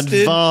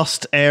entrusted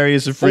vast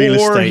areas of real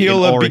estate or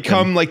he'll in Oregon.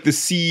 become like the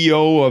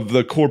CEO of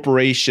the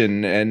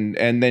corporation and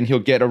then he'll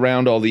get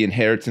around all the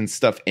inheritance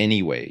stuff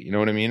anyway. You know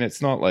what I mean?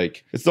 It's not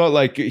like Jeff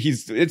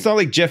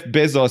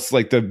Bezos,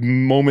 like the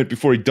moment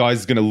before he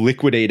dies is gonna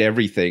liquidate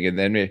everything and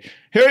then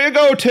here you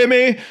go,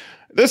 Timmy.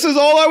 This is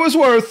all I was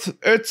worth.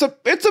 It's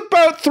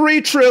about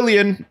 3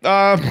 trillion.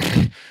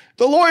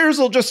 The lawyers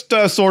will just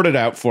sort it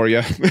out for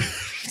you.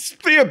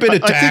 Be a bit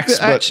of I tax, think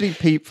that but actually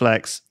Pete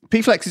Flex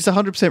is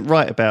 100%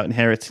 right about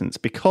inheritance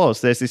because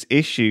there's this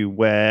issue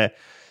where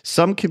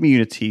some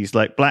communities,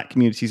 like black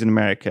communities in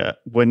America,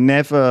 were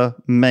never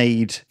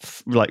made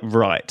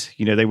right.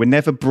 They were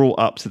never brought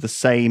up to the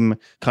same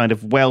kind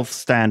of wealth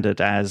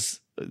standard as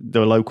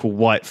the local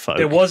white folk.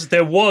 There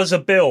was a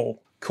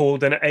bill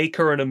called An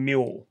Acre and a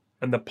Mule.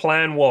 And the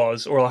plan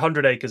was, or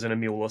 100 acres and a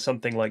mule or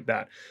something like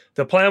that.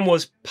 The plan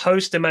was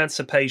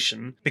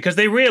post-emancipation because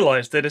they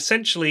realized that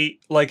essentially,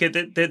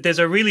 there's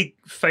a really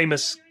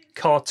famous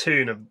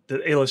cartoon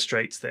that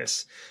illustrates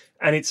this.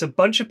 And it's a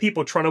bunch of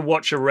people trying to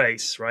watch a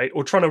race, right?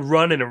 Or trying to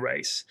run in a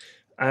race.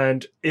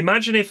 And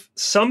imagine if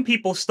some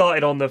people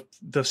started on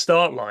the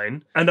start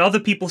line and other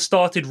people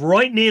started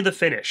right near the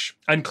finish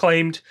and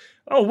claimed,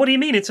 oh, what do you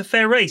mean? It's a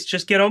fair race.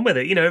 Just get on with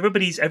it.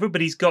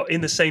 Everybody's got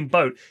in the same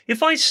boat.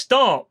 If I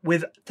start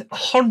with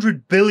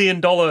 $100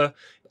 billion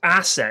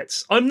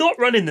assets, I'm not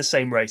running the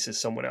same race as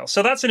someone else.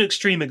 So that's an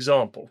extreme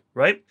example,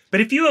 right?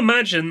 But if you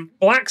imagine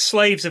black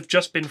slaves have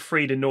just been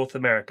freed in North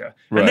America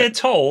and they're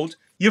told,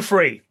 you're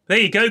free. There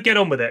you go. Get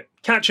on with it.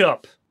 Catch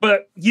up.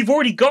 But you've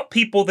already got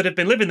people that have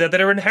been living there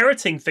that are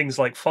inheriting things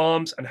like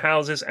farms and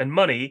houses and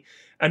money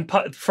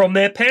from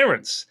their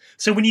parents.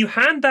 So when you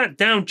hand that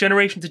down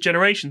generation to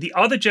generation, the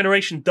other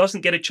generation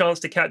doesn't get a chance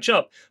to catch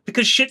up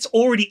because shit's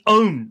already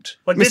owned.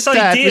 Like this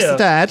idea. Mr.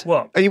 Dad,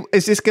 what?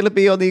 Is this going to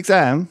be on the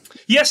exam?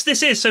 Yes,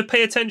 this is. So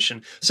pay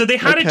attention. So they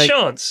had a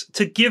chance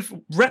to give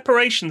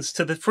reparations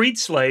to the freed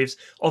slaves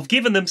of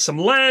giving them some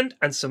land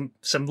and some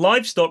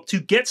livestock to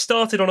get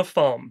started on a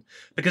farm.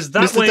 Because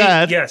that way,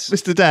 yes.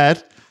 Mr.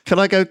 Dad, can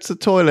I go to the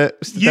toilet,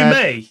 Mr.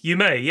 Dad? You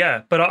may,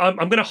 yeah. But I'm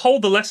going to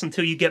hold the lesson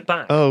until you get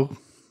back. Oh,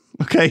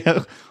 okay.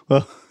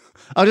 Well,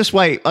 I'll just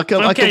wait. I can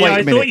wait a minute.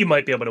 I thought you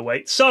might be able to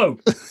wait. So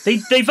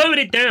they voted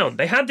it down.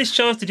 They had this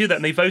chance to do that,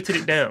 and they voted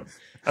it down.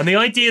 And the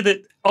idea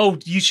that,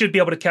 you should be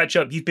able to catch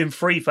up. You've been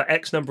free for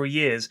X number of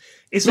years.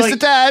 It's Mr.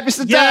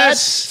 Dad,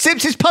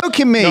 Sips is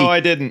poking me. No, I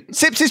didn't.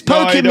 Sips is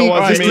poking me.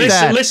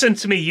 Right, listen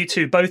to me, you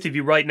two, both of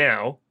you, right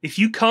now. If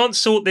you can't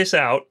sort this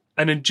out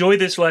and enjoy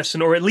this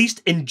lesson, or at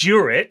least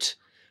endure it,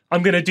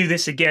 I'm going to do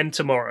this again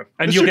tomorroon,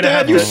 and you're going to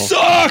have. You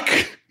suck.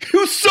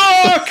 You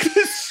suck.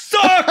 This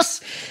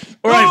sucks.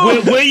 All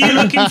right, were you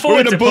looking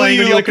forward to playing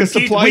on your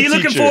computer? Were you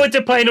looking teacher. forward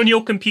to playing on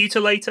your computer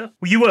later?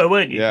 Well, you were,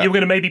 weren't you? Yeah. You were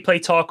going to maybe play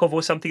Tarkov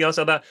or something else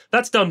like that.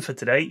 That's done for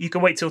today. You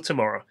can wait till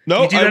tomorrow.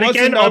 No, you do that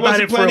again, I I'll ban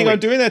wasn't it for a planning on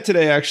week. doing that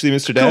today, actually,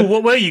 Mr. Dad. Cool,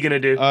 what were you going to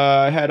do?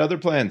 I had other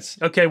plans.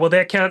 Okay, well,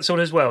 they're cancelled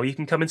as well. You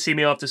can come and see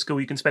me after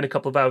school. You can spend a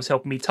couple of hours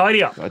helping me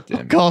tidy up. God damn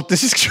it. God,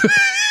 this is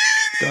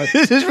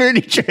this is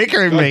really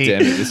triggering me.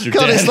 damn it, Mr.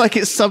 God, Dad. it's like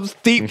it's some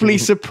deeply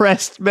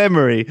suppressed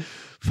memory.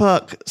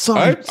 Fuck.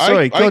 Sorry.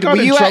 I God, got were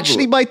in you trouble.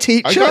 actually my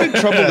teacher? I got in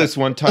trouble this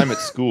one time at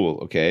school,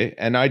 okay?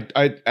 And I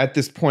at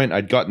this point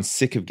I'd gotten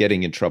sick of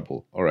getting in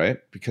trouble, all right?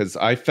 Because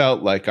I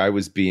felt like I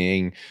was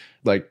being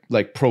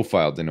like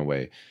profiled in a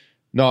way.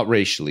 Not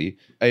racially.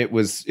 It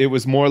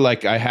was more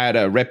like I had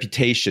a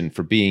reputation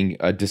for being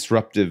a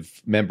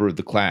disruptive member of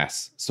the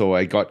class. So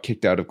I got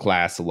kicked out of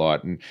class a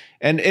lot. And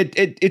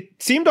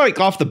it seemed like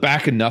off the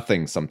back of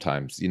nothing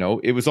sometimes,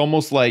 It was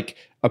almost like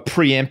a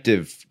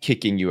preemptive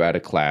kicking you out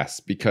of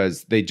class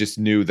because they just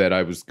knew that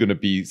I was going to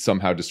be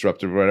somehow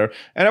disruptive or whatever.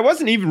 And I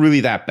wasn't even really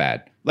that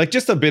bad. Like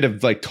just a bit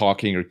of like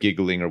talking or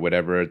giggling or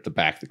whatever at the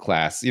back of the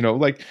class,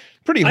 like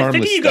pretty harmless. I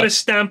think you stuff. got a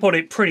stamp on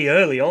it pretty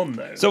early on,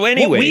 though. So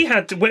anyway, what we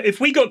had to, if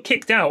we got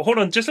kicked out, hold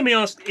on, just let me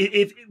ask: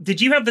 if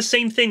did you have the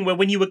same thing where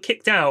when you were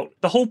kicked out,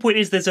 the whole point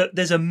is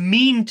there's a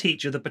mean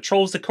teacher that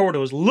patrols the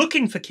corridors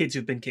looking for kids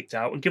who've been kicked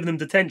out and giving them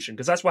detention,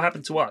 because that's what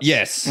happened to us.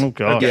 Yes. Oh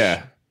god.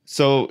 Yeah.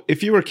 So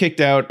if you were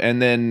kicked out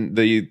and then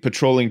the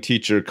patrolling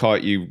teacher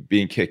caught you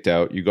being kicked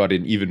out, you got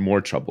in even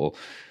more trouble.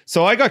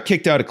 So I got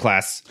kicked out of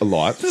class a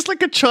lot. There's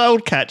like a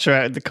child catcher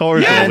out in the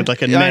corridor with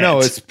like a net. I know,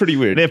 it's pretty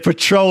weird. They're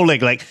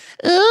patrolling like,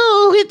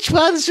 oh, which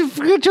ones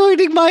are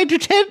joining my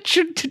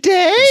detention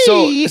today?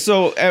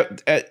 So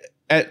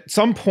at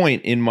some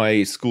point in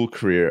my school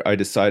career, I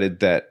decided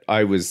that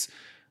I was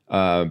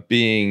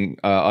being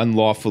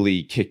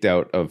unlawfully kicked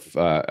out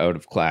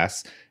of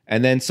class.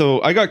 And then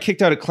so I got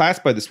kicked out of class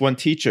by this one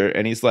teacher,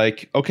 and he's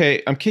like,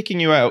 okay, I'm kicking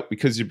you out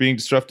because you're being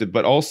disruptive,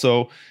 but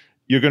also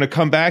you're going to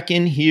come back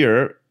in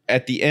here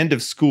at the end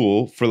of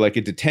school for like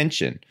a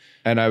detention.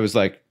 And I was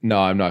like, no,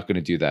 I'm not going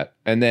to do that.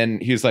 And then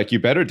he was like, you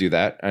better do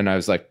that. And I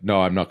was like,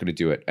 no, I'm not going to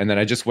do it. And then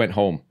I just went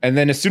home. And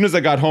then as soon as I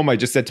got home, I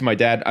just said to my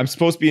dad, I'm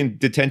supposed to be in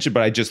detention,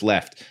 but I just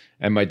left.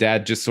 And my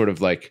dad just sort of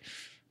like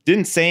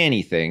didn't say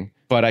anything,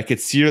 but I could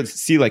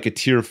see like a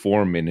tear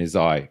form in his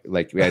eye.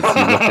 Like as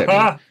he looked at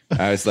me,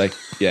 I was like,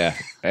 yeah.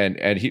 And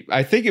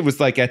I think it was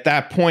like at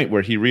that point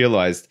where he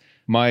realized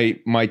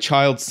my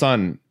child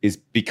son is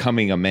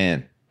becoming a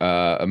man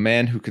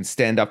who can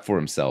stand up for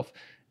himself.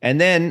 And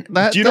then,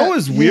 do you know what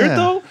was weird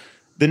though?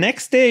 The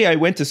next day I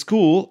went to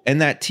school and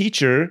that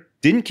teacher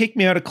didn't kick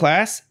me out of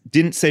class,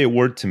 didn't say a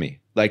word to me,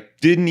 like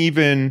didn't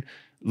even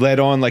let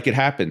on like it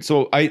happened.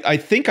 So I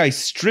think I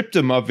stripped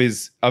him of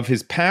his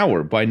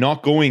power by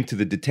not going to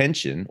the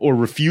detention or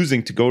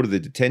refusing to go to the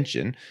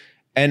detention.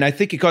 And I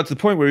think it got to the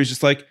point where he was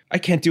just like, I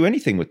can't do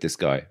anything with this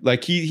guy.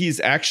 Like he's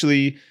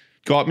actually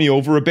got me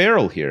over a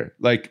barrel here.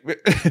 Like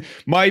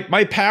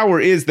my power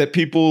is that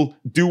people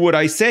do what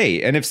I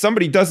say. And if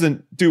somebody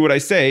doesn't do what I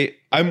say,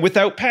 I'm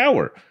without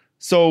power.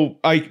 So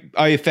I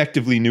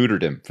effectively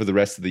neutered him for the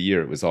rest of the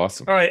year. It was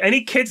awesome. All right,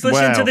 any kids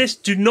listening to this,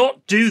 do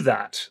not do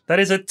that. That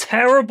is a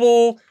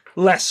terrible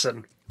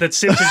lesson that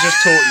Simpson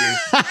just taught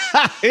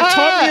you. It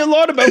taught me a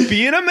lot about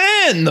being a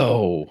man,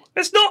 though.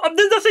 There's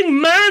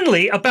nothing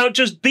manly about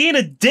just being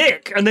a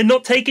dick and then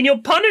not taking your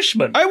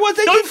punishment. I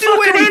wasn't Don't do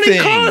fuck around in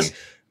anything. class.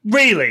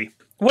 Really?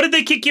 What did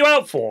they kick you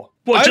out for?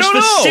 What, I just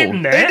don't for know.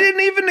 sitting there? They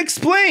didn't even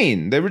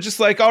explain. They were just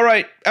like, all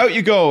right, out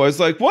you go. I was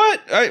like, what?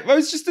 I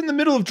was just in the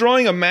middle of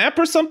drawing a map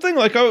or something.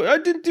 Like, I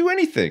didn't do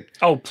anything.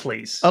 Oh,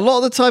 please. A lot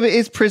of the time it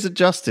is prison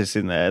justice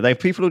in there.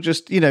 People will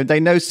just, they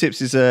know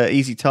Sips is an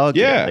easy target.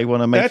 Yeah. They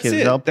want to make an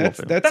example of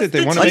him. That's it.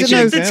 They want to the make an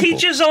teachers, example. The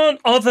teachers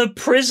aren't other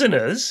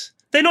prisoners.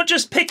 They're not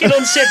just picking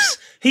on Sips.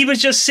 He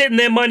was just sitting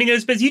there minding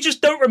his business. You just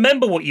don't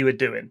remember what you were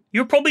doing.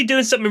 You were probably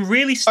doing something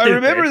really stupid. I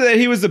remember that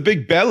he was a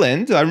big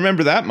bellend. I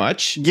remember that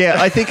much. Yeah,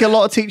 I think a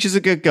lot of teachers are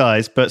good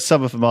guys, but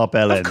some of them are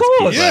bellends. Of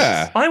course.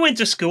 Yeah. I went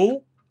to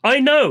school. I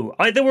know.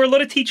 There were a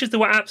lot of teachers that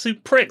were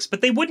absolute pricks,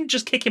 but they wouldn't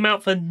just kick him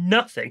out for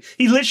nothing.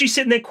 He's literally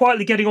sitting there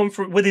quietly getting on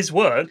with his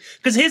work.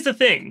 Because here's the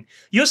thing.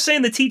 You're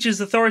saying the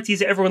teachers,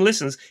 authorities, everyone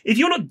listens. If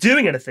you're not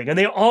doing anything and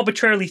they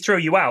arbitrarily throw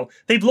you out,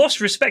 they've lost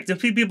respect and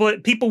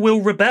people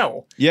will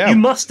rebel. Yeah. You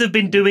must have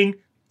been doing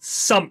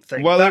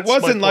something. Well, That's it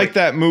wasn't my like point.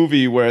 that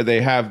movie where they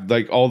have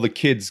like all the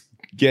kids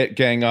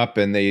gang up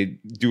and they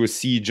do a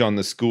siege on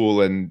the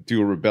school and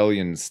do a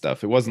rebellion and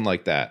stuff. It wasn't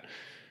like that.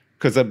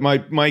 Because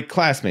my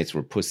classmates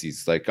were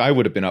pussies. Like, I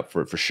would have been up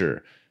for it for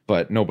sure.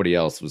 But nobody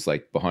else was,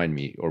 like, behind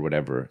me or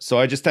whatever. So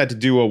I just had to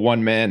do a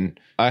one-man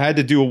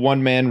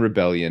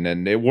rebellion,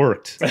 and it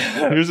worked.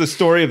 Here's a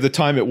story of the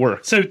time it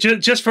worked. So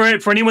just for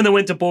anyone that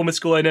went to Bournemouth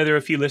School, I know there are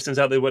a few listeners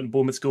out there who went to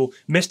Bournemouth School.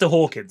 Mr.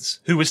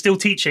 Hawkins, who was still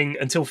teaching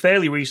until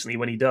fairly recently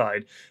when he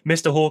died.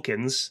 Mr.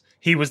 Hawkins,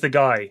 he was the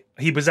guy.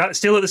 He was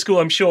still at the school,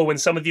 I'm sure, when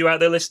some of you out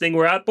there listening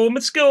were at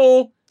Bournemouth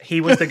School. He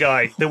was the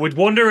guy that would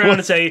wander around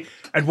and say,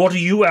 and what are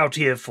you out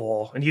here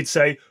for? And you'd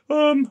say,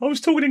 I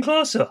was talking in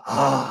class, sir.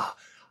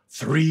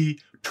 3,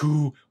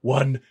 2,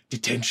 1,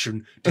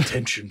 detention.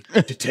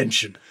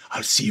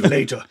 I'll see you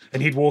later.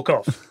 And he'd walk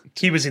off.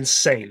 He was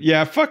insane.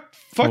 Yeah, fuck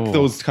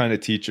those kind of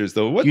teachers,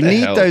 though. What you the need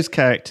hell? those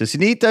characters.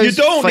 You need those.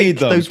 You don't need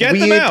them. Those Get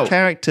weird them out.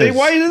 characters.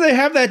 Why do they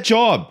have that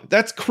job?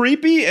 That's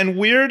creepy and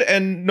weird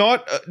and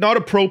not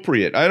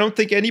appropriate. I don't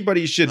think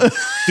anybody should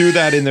do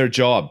that in their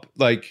job.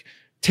 Like,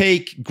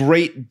 take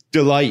great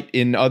delight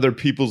in other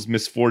people's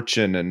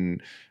misfortune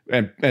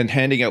and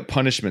handing out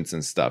punishments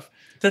and stuff.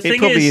 The thing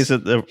probably is,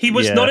 he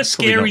was not a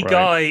scary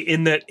guy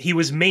in that he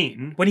was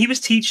mean. When he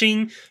was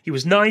teaching, he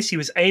was nice, he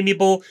was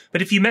amiable,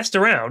 but if you messed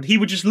around, he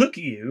would just look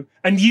at you,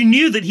 and you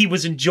knew that he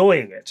was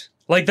enjoying it.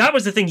 Like, that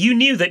was the thing. You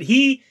knew that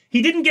he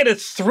didn't get a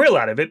thrill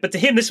out of it, but to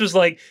him, this was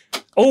like,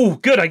 oh,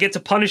 good, I get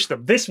to punish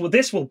them. This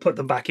will put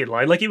them back in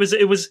line. Like, it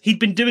was. He'd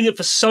been doing it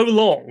for so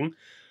long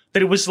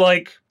that it was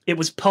like, it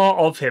was part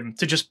of him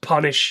to just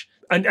punish.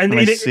 And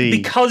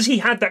because he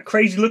had that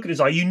crazy look in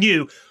his eye, you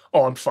knew,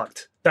 oh, I'm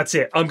fucked. That's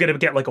it. I'm going to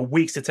get like a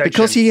week's detention.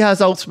 Because he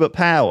has ultimate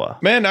power.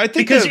 Man, I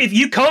think because if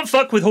you can't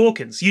fuck with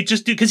Hawkins, you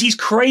just do, because he's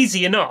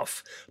crazy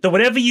enough that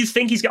whatever you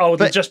think he's it'll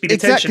just be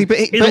detention.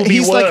 Exactly, but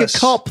he's like a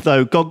cop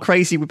though, gone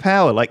crazy with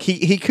power. Like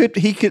he could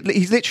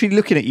he's literally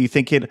looking at you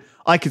thinking,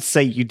 I could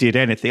say you did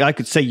anything. I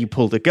could say you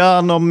pulled a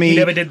gun on me. He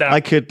never did that.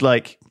 I could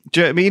like,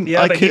 do you know what I mean?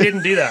 Yeah, but he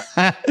didn't do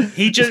that.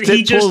 He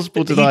just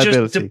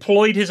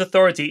deployed his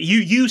authority.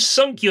 You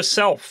sunk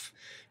yourself.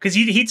 Because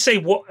he'd say,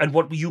 what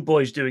were you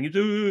boys doing?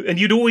 And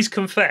you'd always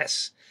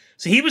confess.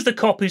 So he was the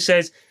cop who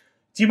says,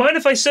 do you mind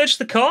if I search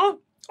the car?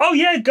 Oh,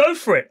 yeah, go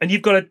for it. And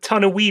you've got a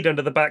ton of weed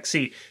under the back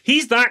seat.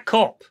 He's that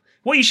cop.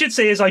 What you should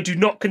say is, I do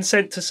not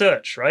consent to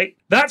search, right?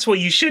 That's what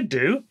you should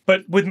do.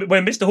 But when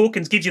Mr.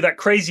 Hawkins gives you that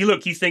crazy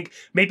look, you think,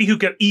 maybe he'll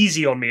go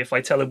easy on me if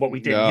I tell him what we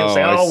did. He'll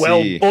say,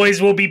 well,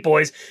 boys will be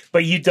boys.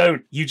 But you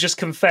don't. You just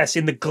confess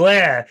in the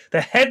glare,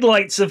 the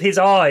headlights of his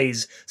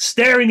eyes,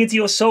 staring into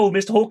your soul,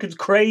 Mr. Hawkins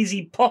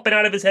crazy, popping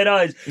out of his head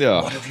eyes.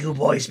 Yeah. What have you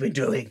boys been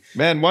doing?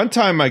 Man, one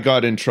time I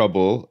got in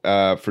trouble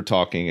for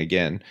talking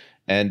again.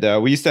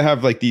 And we used to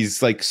have like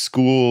these like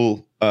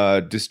school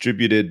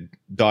distributed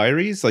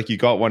diaries. Like you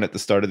got one at the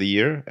start of the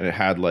year and it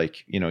had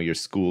like, you know, your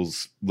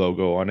school's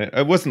logo on it.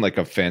 It wasn't like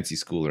a fancy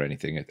school or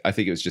anything. I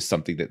think it was just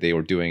something that they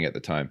were doing at the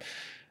time.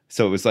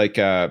 So it was like,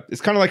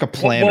 it's kind of like a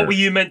planner. What were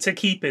you meant to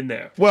keep in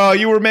there? Well,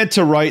 you were meant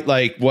to write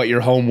like what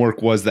your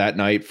homework was that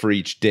night for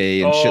each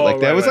day and shit like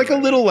that. It was like a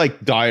little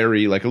like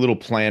diary, like a little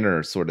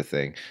planner sort of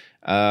thing.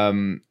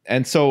 And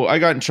so I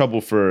got in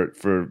trouble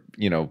for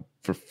you know,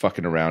 for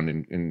fucking around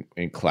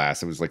in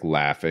class. I was like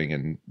laughing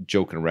and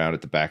joking around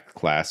at the back of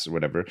class or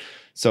whatever.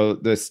 So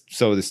this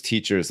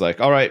teacher is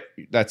like, all right,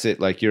 that's it.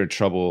 Like you're in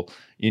trouble.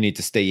 You need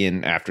to stay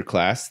in after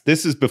class.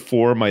 This is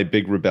before my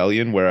big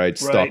rebellion where I'd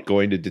stopped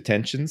going to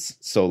detentions.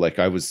 So like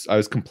I was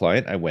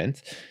compliant. I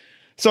went.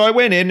 So I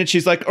went in and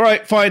she's like, all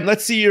right, fine.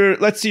 Let's see your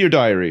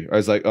diary. I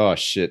was like, oh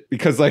shit.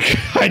 Because like,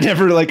 I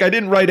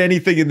didn't write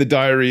anything in the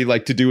diary,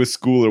 like to do with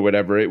school or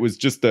whatever. It was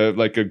just a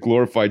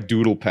glorified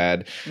doodle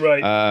pad.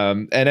 Right.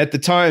 And at the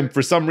time,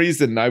 for some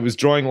reason, I was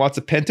drawing lots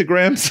of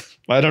pentagrams.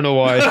 I don't know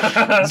why.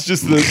 It's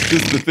just the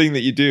thing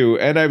that you do.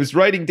 And I was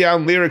writing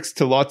down lyrics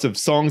to lots of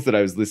songs that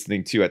I was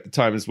listening to at the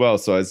time as well.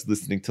 So I was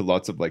listening to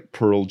lots of like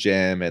Pearl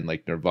Jam and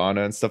like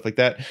Nirvana and stuff like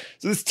that.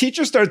 So this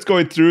teacher starts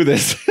going through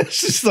this.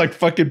 It's just like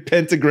fucking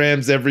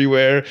pentagrams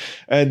everywhere.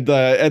 And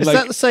is like,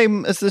 that the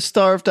same as the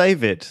Star of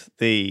David?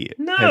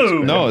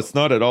 No, it's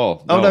not at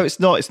all. No. Oh no, it's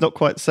not. It's not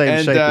quite the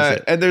same shape as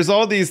it. And there's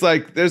all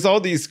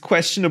these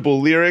questionable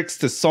lyrics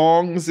to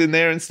songs in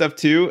there and stuff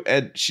too.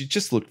 And she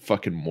just looked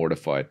fucking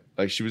mortified.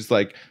 Like she was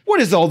like, what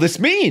does all this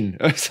mean?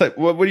 I was like,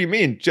 what do you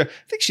mean? I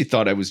think she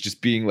thought I was just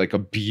being like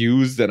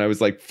abused and I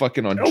was like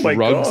fucking on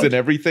drugs and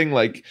everything.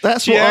 Like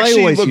that's she what actually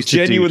I always looked used to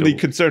genuinely doodle.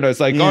 concerned. I was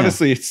like,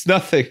 honestly, it's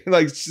nothing.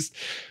 Like it's just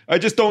I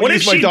just don't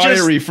use my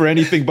diary for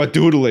anything but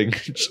doodling.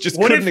 She just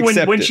couldn't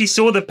accept when it. she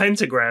saw the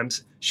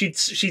pentagrams, she'd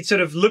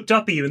sort of looked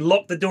up at you and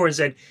locked the door and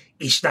said,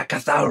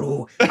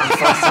 Ishtakatharu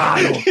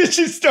Afasaru.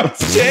 She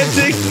starts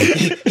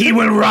chanting. He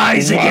will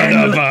rise again.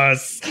 One of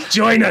us.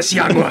 Join us,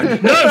 young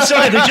one. No,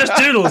 sorry, they're just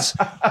doodles.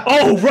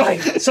 Oh, right.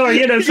 Sorry,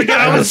 forget.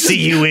 I will see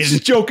you in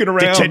joking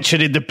around.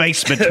 Detention in the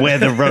basement. Wear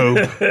the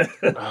robe.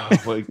 Oh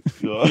my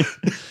god.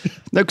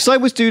 No, because I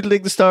was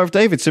doodling the Star of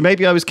David, so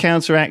maybe I was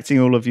counteracting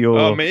all of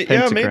your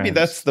maybe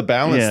that's the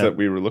balance that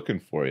we were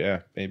looking for. Yeah,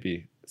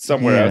 maybe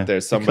somewhere out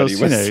there somebody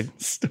was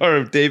Star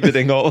of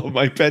Daviding all of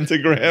my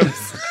pentagrams.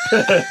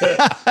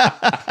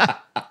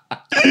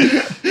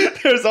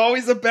 There's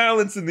always a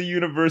balance in the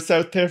universe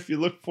out there if you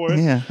look for it.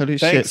 Yeah, holy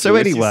shit. Thanks, So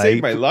Lewis, you anyway,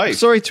 saved my life.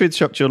 Sorry to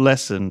interrupt your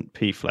lesson,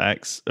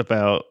 P-Flax,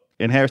 about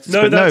inheritance.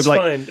 No, but that's like,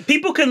 fine.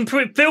 People can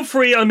feel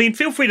free. I mean,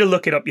 feel free to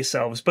look it up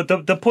yourselves. But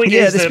the point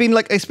is,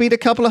 it's been a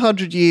couple of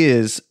hundred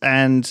years,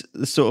 and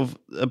the sort of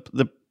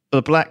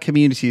the black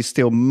community is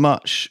still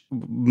much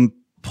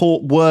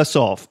worse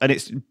off, and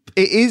it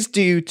is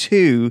due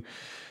to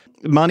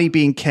money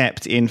being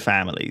kept in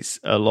families.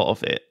 A lot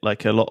of it,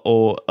 like a lot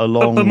or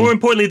along. But more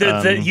importantly,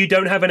 that you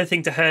don't have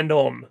anything to hand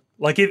on.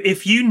 Like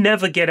if you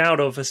never get out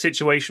of a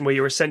situation where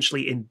you're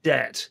essentially in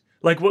debt.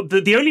 Like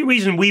the only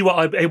reason we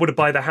were able to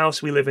buy the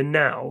house we live in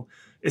now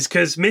is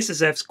because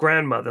Mrs. F's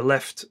grandmother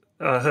left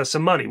her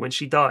some money when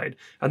she died,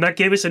 and that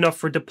gave us enough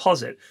for a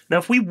deposit. Now,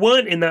 if we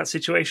weren't in that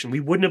situation, we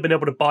wouldn't have been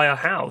able to buy a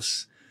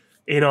house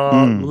in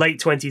our late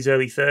 20s,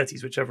 early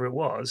 30s, whichever it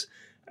was,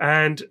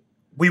 and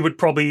we would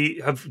probably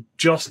have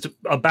just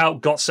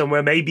about got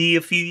somewhere maybe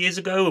a few years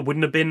ago. It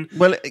wouldn't have been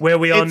where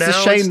we are now. It's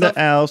a shame that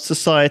our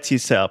society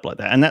is set up like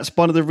that. And that's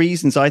one of the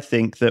reasons I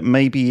think that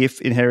maybe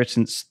if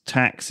inheritance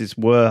taxes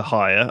were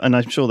higher, and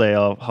I'm sure they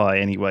are high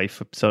anyway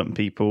for certain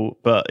people,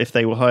 but if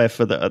they were higher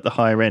at the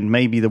higher end,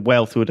 maybe the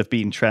wealth would have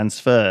been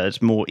transferred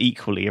more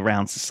equally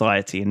around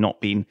society and not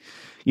been,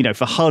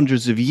 for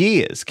hundreds of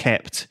years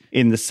kept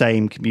in the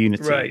same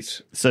community.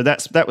 Right. So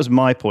that was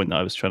my point that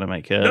I was trying to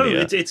make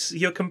earlier. No,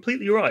 you're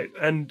completely right.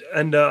 And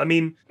I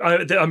mean,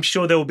 I'm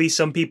sure there will be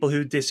some people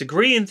who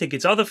disagree and think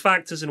it's other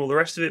factors and all the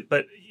rest of it,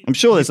 but I'm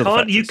sure there's other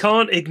factors. You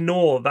can't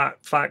ignore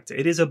that factor.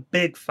 It is a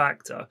big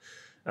factor.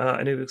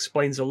 and it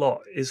explains a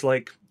lot, is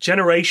like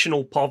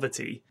generational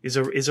poverty is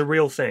a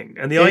real thing.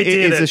 And the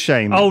idea is that, a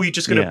shame. oh, you're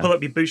just going to Yeah. pull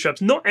up your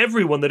bootstraps. Not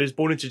everyone that is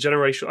born into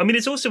generational. I mean,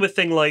 it's also a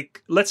thing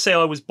like, let's say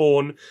I was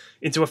born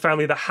into a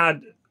family that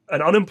had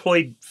an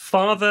unemployed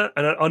father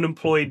and an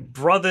unemployed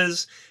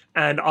brothers,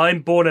 and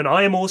I'm born and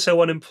I am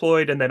also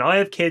unemployed, and then I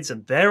have kids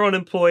and they're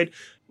unemployed.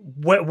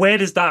 Where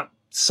does that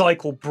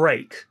cycle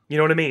break? You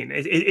know what I mean?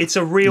 It's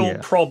a real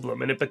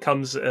problem, and it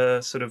becomes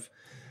sort of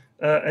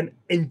an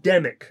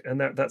endemic, and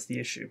that's the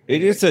issue.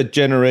 It is a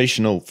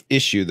generational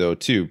issue though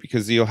too,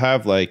 because you'll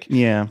have like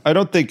I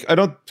don't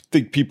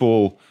think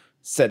people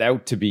set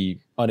out to be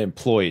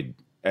unemployed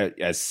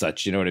as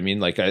such. You know what I mean?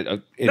 Like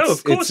no,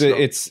 of course not.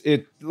 It's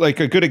like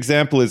a good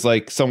example is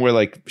like somewhere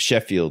like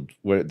Sheffield,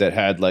 where that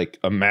had like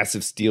a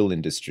massive steel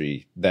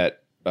industry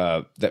that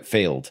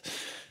failed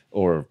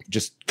or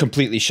just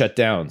completely shut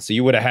down. So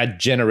you would have had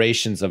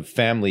generations of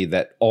family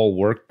that all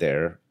worked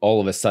there.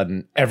 All of a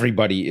sudden,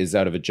 everybody is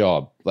out of a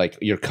job. Like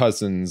your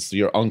cousins,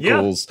 your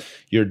uncles,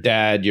 your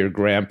dad, your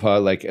grandpa,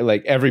 like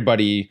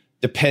everybody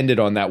depended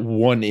on that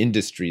one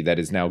industry that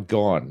is now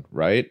gone,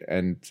 right?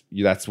 And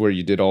that's where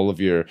you did all of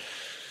your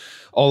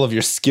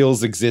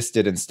skills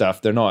existed and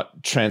stuff. They're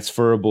not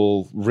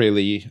transferable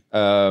really.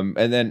 And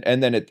then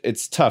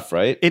it's tough,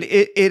 right?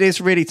 It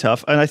is really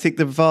tough. And I think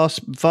the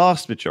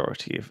vast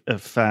majority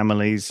of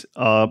families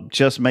are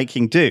just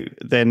making do.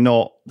 They're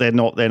not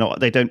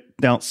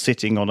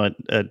sitting on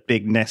a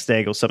big nest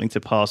egg or something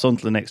to pass on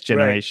to the next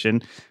generation.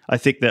 Right. I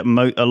think that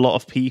a lot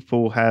of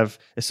people have,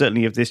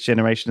 certainly of this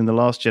generation and the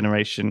last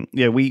generation,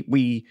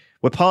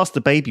 we're past the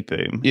baby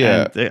boom.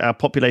 Yeah, and our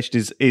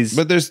population is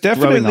but there's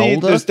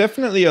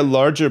definitely a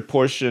larger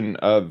portion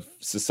of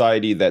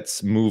society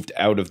that's moved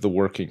out of the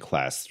working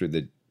class through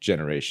the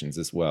generations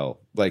as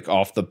well. Like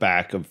off the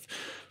back of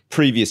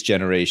previous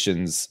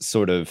generations,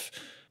 sort of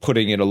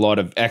putting in a lot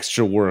of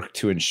extra work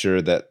to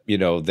ensure that, you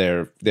know,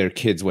 their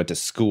kids went to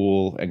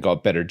school and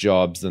got better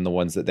jobs than the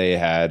ones that they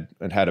had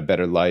and had a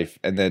better life,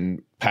 and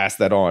then pass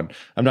that on.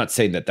 I'm not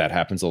saying that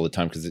happens all the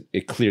time, because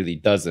it clearly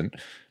doesn't,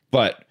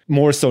 but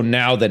more so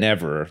now than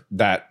ever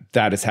that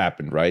has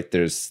happened, right?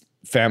 There's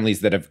families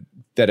that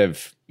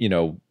have, you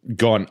know,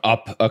 gone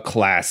up a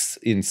class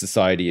in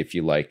society, if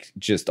you like,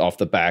 just off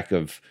the back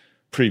of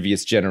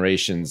previous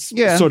generations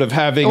sort of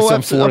having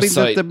some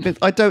foresight.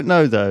 I don't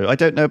know, though. I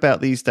don't know about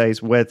these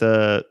days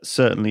whether,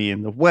 certainly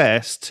in the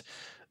West,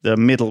 the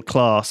middle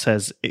class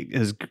has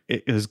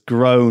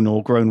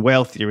grown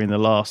wealthier in the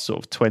last sort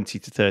of 20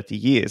 to 30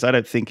 years. I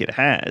don't think it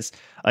has.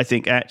 I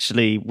think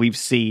actually we've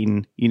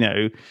seen, you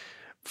know,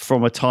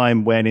 from a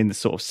time when in the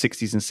sort of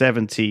 60s and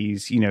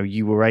 70s, you know,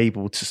 you were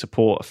able to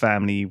support a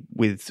family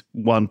with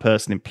one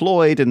person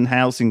employed and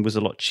housing was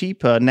a lot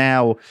cheaper.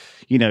 Now,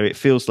 you know, it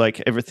feels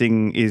like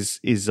everything is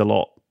a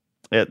lot.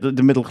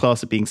 The middle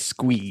class are being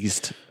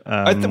squeezed.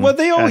 The poor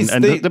they always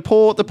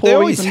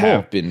even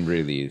have more. been,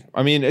 really.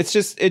 I mean, it's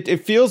just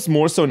it feels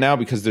more so now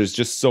because there's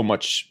just so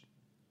much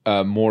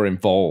more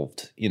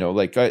involved. You know,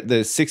 like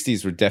the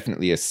 60s were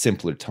definitely a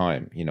simpler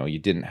time. You know, you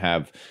didn't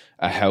have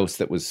a house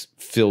that was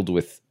filled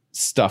with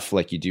stuff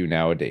like you do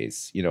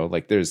nowadays. You know,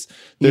 like there's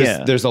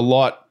a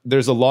lot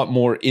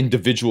more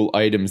individual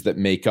items that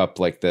make up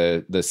like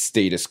the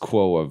status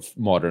quo of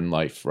modern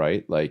life,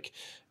 right? Like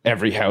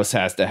every house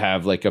has to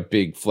have like a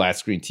big flat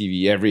screen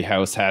TV, every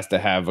house has to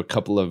have a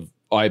couple of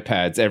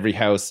iPads, every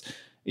house,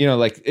 you know,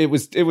 like it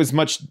was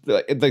much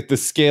like the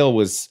scale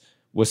was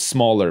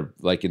smaller,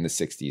 like in the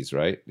 60s,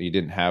 right? You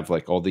didn't have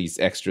like all these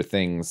extra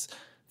things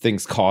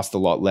cost a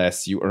lot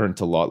less, you earned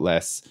a lot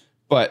less.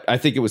 But I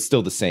think it was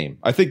still the same.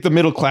 I think the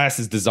middle class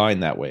is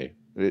designed that way,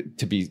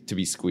 to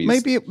be squeezed.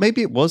 Maybe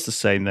it was the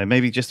same though.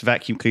 Maybe just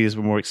vacuum cleaners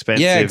were more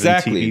expensive. Yeah,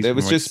 exactly. And TVs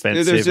were more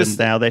expensive, and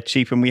now they're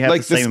cheap, and we have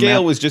like the same the scale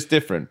amount. was just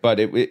different, but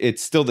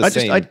it's still the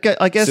same. I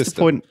guess system.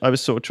 the point I was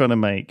sort of trying to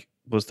make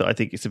was that I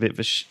think it's a bit of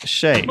a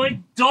shame. My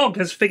dog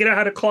has figured out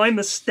how to climb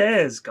the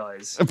stairs,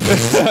 guys.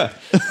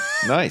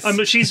 Nice.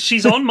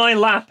 She's on my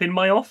lap in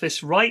my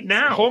office right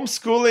now.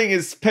 Homeschooling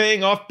is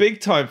paying off big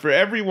time for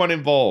everyone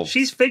involved.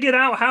 She's figured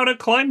out how to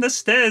climb the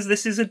stairs.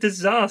 This is a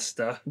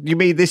disaster. You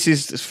mean this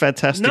is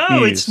fantastic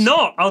No, news? it's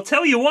not. I'll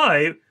tell you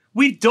why.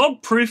 We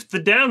dog-proofed the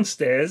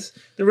downstairs.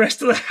 The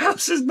rest of the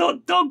house is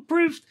not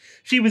dog-proofed.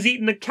 She was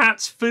eating the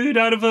cat's food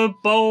out of her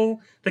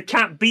bowl. The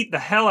cat beat the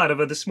hell out of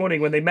her this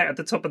morning when they met at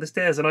the top of the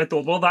stairs, and I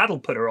thought, well, that'll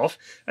put her off.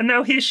 And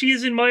now here she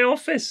is in my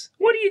office.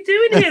 What are you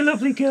doing here,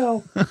 lovely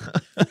girl?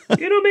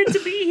 You're not meant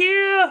to be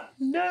here.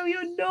 No,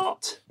 you're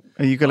not.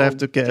 Are you going to have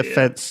to get a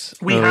fence?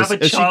 We have a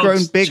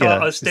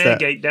bigger? stair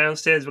gate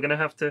downstairs. We're going to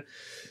have to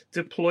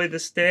deploy the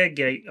stair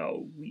gate.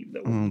 Oh, you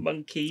little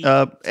monkey.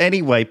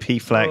 Anyway,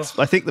 P-Flax,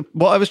 I think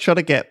what I was trying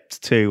to get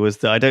to was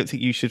that I don't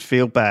think you should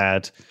feel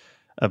bad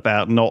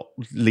about not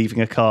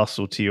leaving a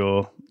castle to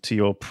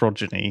your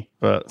progeny.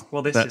 But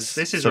well, this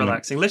is something...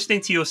 relaxing.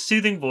 Listening to your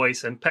soothing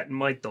voice and petting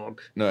my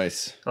dog.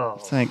 Nice. Oh,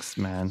 thanks,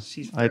 man.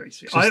 She's very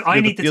sweet. I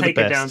need to take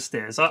her best.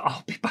 downstairs.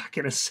 I'll be back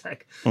in a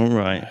sec. All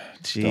right.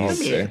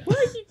 Jeez. What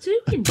are you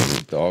doing?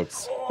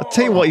 Dogs. I'll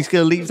tell you what, he's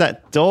going to leave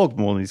that dog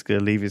more than he's going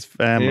to leave his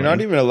family. You're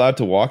not even allowed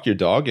to walk your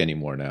dog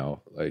anymore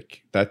now.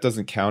 Like, that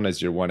doesn't count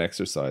as your one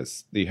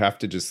exercise. You have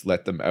to just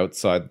let them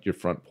outside your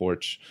front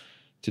porch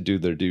to do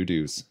their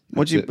doo-doos.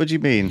 What do you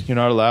mean? You're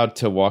not allowed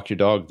to walk your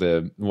dog.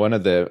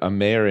 A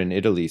mayor in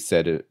Italy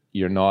said,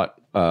 "You're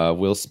not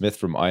Will Smith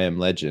from I Am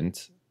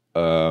Legend.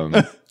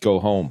 Go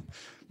home."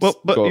 Well,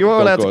 but you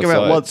are allowed to go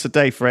out once a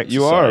day for exercise.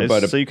 You are,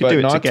 but so you can do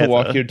it not together. to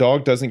walk your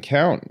dog doesn't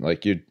count.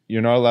 Like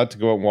you're not allowed to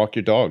go out and walk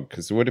your dog,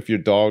 because what if your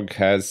dog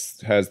has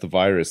the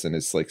virus and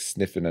is like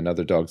sniffing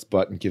another dog's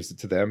butt and gives it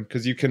to them?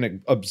 Because you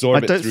can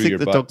absorb it through your butt. I don't think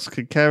the dogs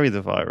could carry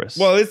the virus.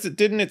 Well,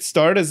 didn't it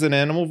start as an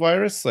animal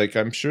virus? Like,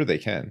 I'm sure they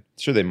can.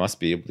 Sure, they must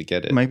be able to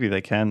get it. Maybe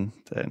they can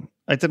then.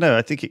 I don't know.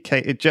 I think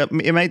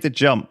it made the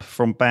jump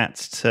from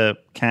bats to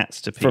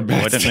cats to people.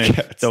 I don't know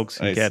if dogs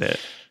can get it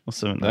or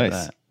something like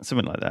that.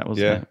 Something like that,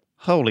 wasn't it?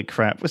 Holy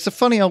crap. It's a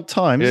funny old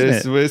time,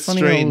 isn't it? It's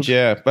strange,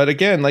 yeah. But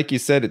again, like you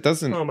said, it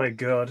doesn't... Oh, my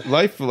God.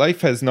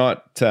 Life has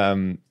not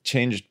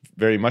changed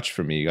very much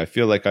for me. I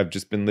feel like I've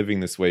just been living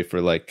this way for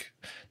like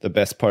the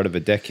best part of a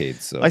decade.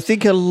 So I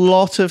think a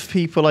lot of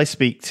people I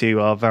speak to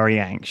are very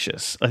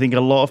anxious. I think a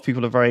lot of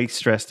people are very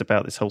stressed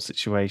about this whole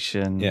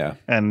situation. Yeah.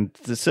 And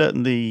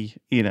certainly,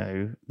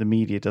 the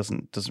media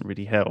doesn't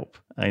really help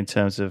in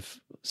terms of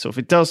sort of...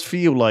 It does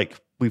feel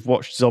like we've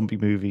watched zombie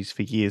movies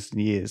for years and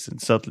years,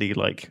 and suddenly,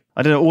 like,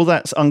 I don't know, all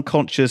that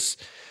unconscious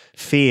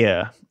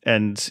fear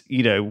and,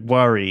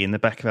 worry in the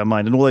back of our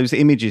mind and all those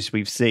images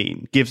we've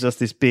seen gives us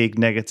this big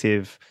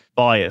negative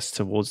bias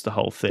towards the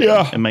whole thing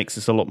and makes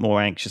us a lot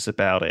more anxious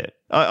about it.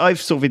 I've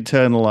sort of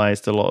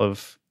internalized a lot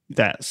of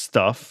that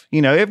stuff.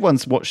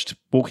 Everyone's watched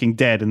Walking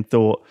Dead and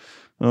thought,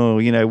 oh,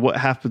 what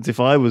happens if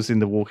I was in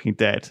The Walking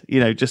Dead?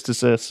 just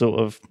as a sort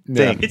of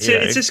thing. It's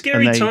a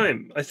scary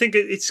time. I think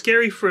it's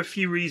scary for a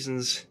few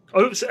reasons.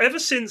 Ever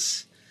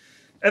since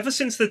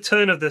the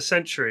turn of the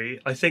century,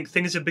 I think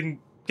things have been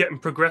getting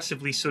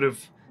progressively sort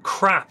of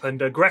crap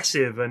and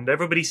aggressive, and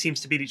everybody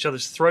seems to be at each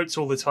other's throats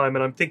all the time.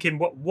 And I'm thinking,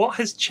 what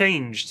has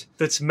changed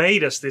that's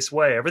made us this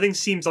way? Everything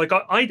seems like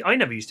I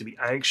never used to be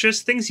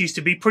anxious. Things used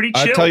to be pretty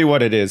chill. I'll tell you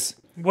what it is.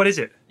 What is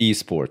it?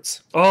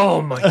 Esports.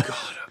 Oh my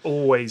God.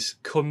 Always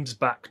comes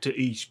back to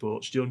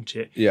esports, doesn't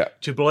it? Yeah.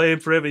 To blame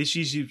for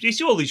everything.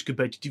 It's all these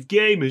competitive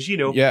gamers,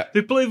 Yeah.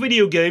 They play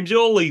video games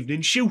all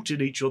evening,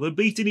 shooting each other,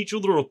 beating each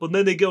other up, and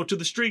then they go to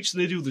the streets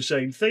and they do the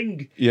same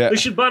thing. Yeah. They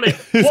should ban it.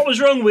 What was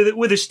wrong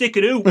with a stick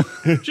and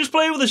hoop? Just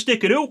play with a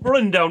stick and hoop,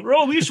 running down the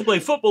road. We used to play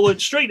football at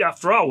straight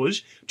after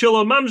hours till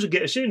our mums would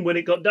get us in when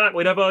it got dark.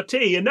 We'd have our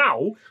tea, and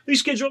now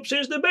these kids are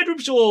upstairs in their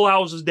bedrooms till all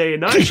hours day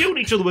and night,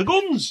 shooting each other with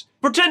guns,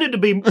 pretending to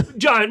be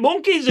giant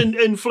monkeys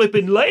and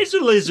flipping laser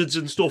lizards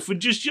and stuff,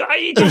 and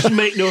it doesn't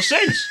make no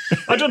sense.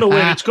 I don't know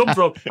where it's come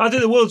from. I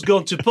think the world's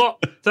gone to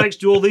pot thanks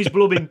to all these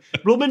blooming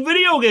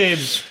video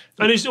games.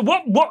 And it's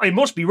what they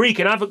must be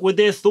wreaking havoc with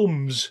their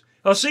thumbs.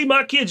 I see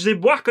my kids, they're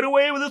whacking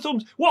away with their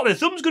thumbs. What are their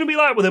thumbs going to be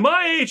like when they're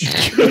my age?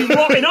 They're going to be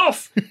rotting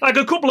off like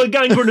a couple of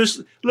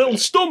gangrenous little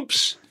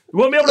stumps. They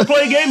won't be able to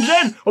play games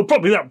then. Or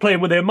probably not playing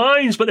with their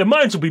minds, but their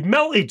minds will be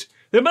melted.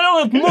 They'll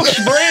have mush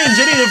brains.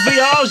 Any of the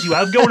VRs you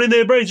have going in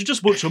their brains are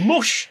just a bunch of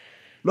mush.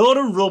 Load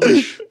of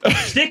rubbish.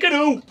 Stick and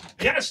hoop.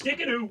 Yeah, stick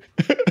and hoop.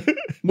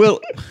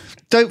 Well,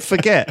 don't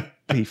forget,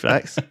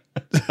 P-Flax.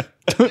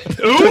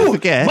 Don't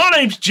forget. My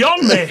name's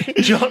John, mate.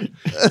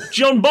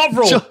 John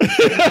Bovril.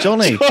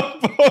 Johnny.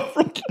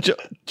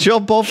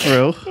 John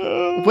Bovril.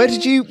 Where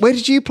did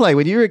you play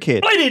when you were a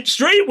kid? Played it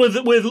straight with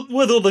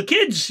other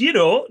kids,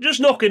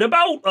 just knocking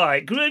about.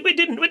 Like we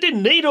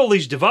didn't need all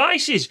these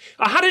devices.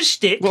 I had a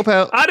stick. What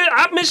about? I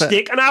had my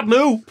stick and I had my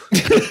hoop,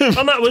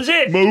 and that was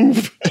it.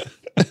 Move.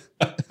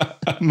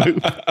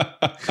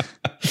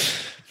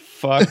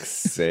 Fuck's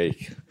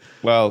sake.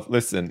 Well,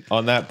 listen,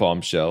 on that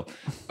bombshell,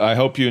 I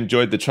hope you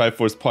enjoyed the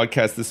Triforce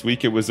podcast this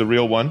week. It was a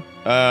real one.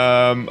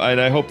 And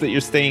I hope that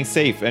you're staying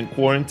safe and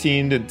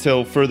quarantined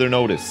until further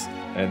notice.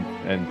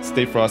 And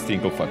stay frosty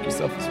and go fuck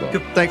yourself as well.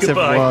 Thanks,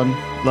 Goodbye.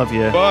 everyone. Love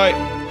you.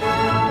 Bye.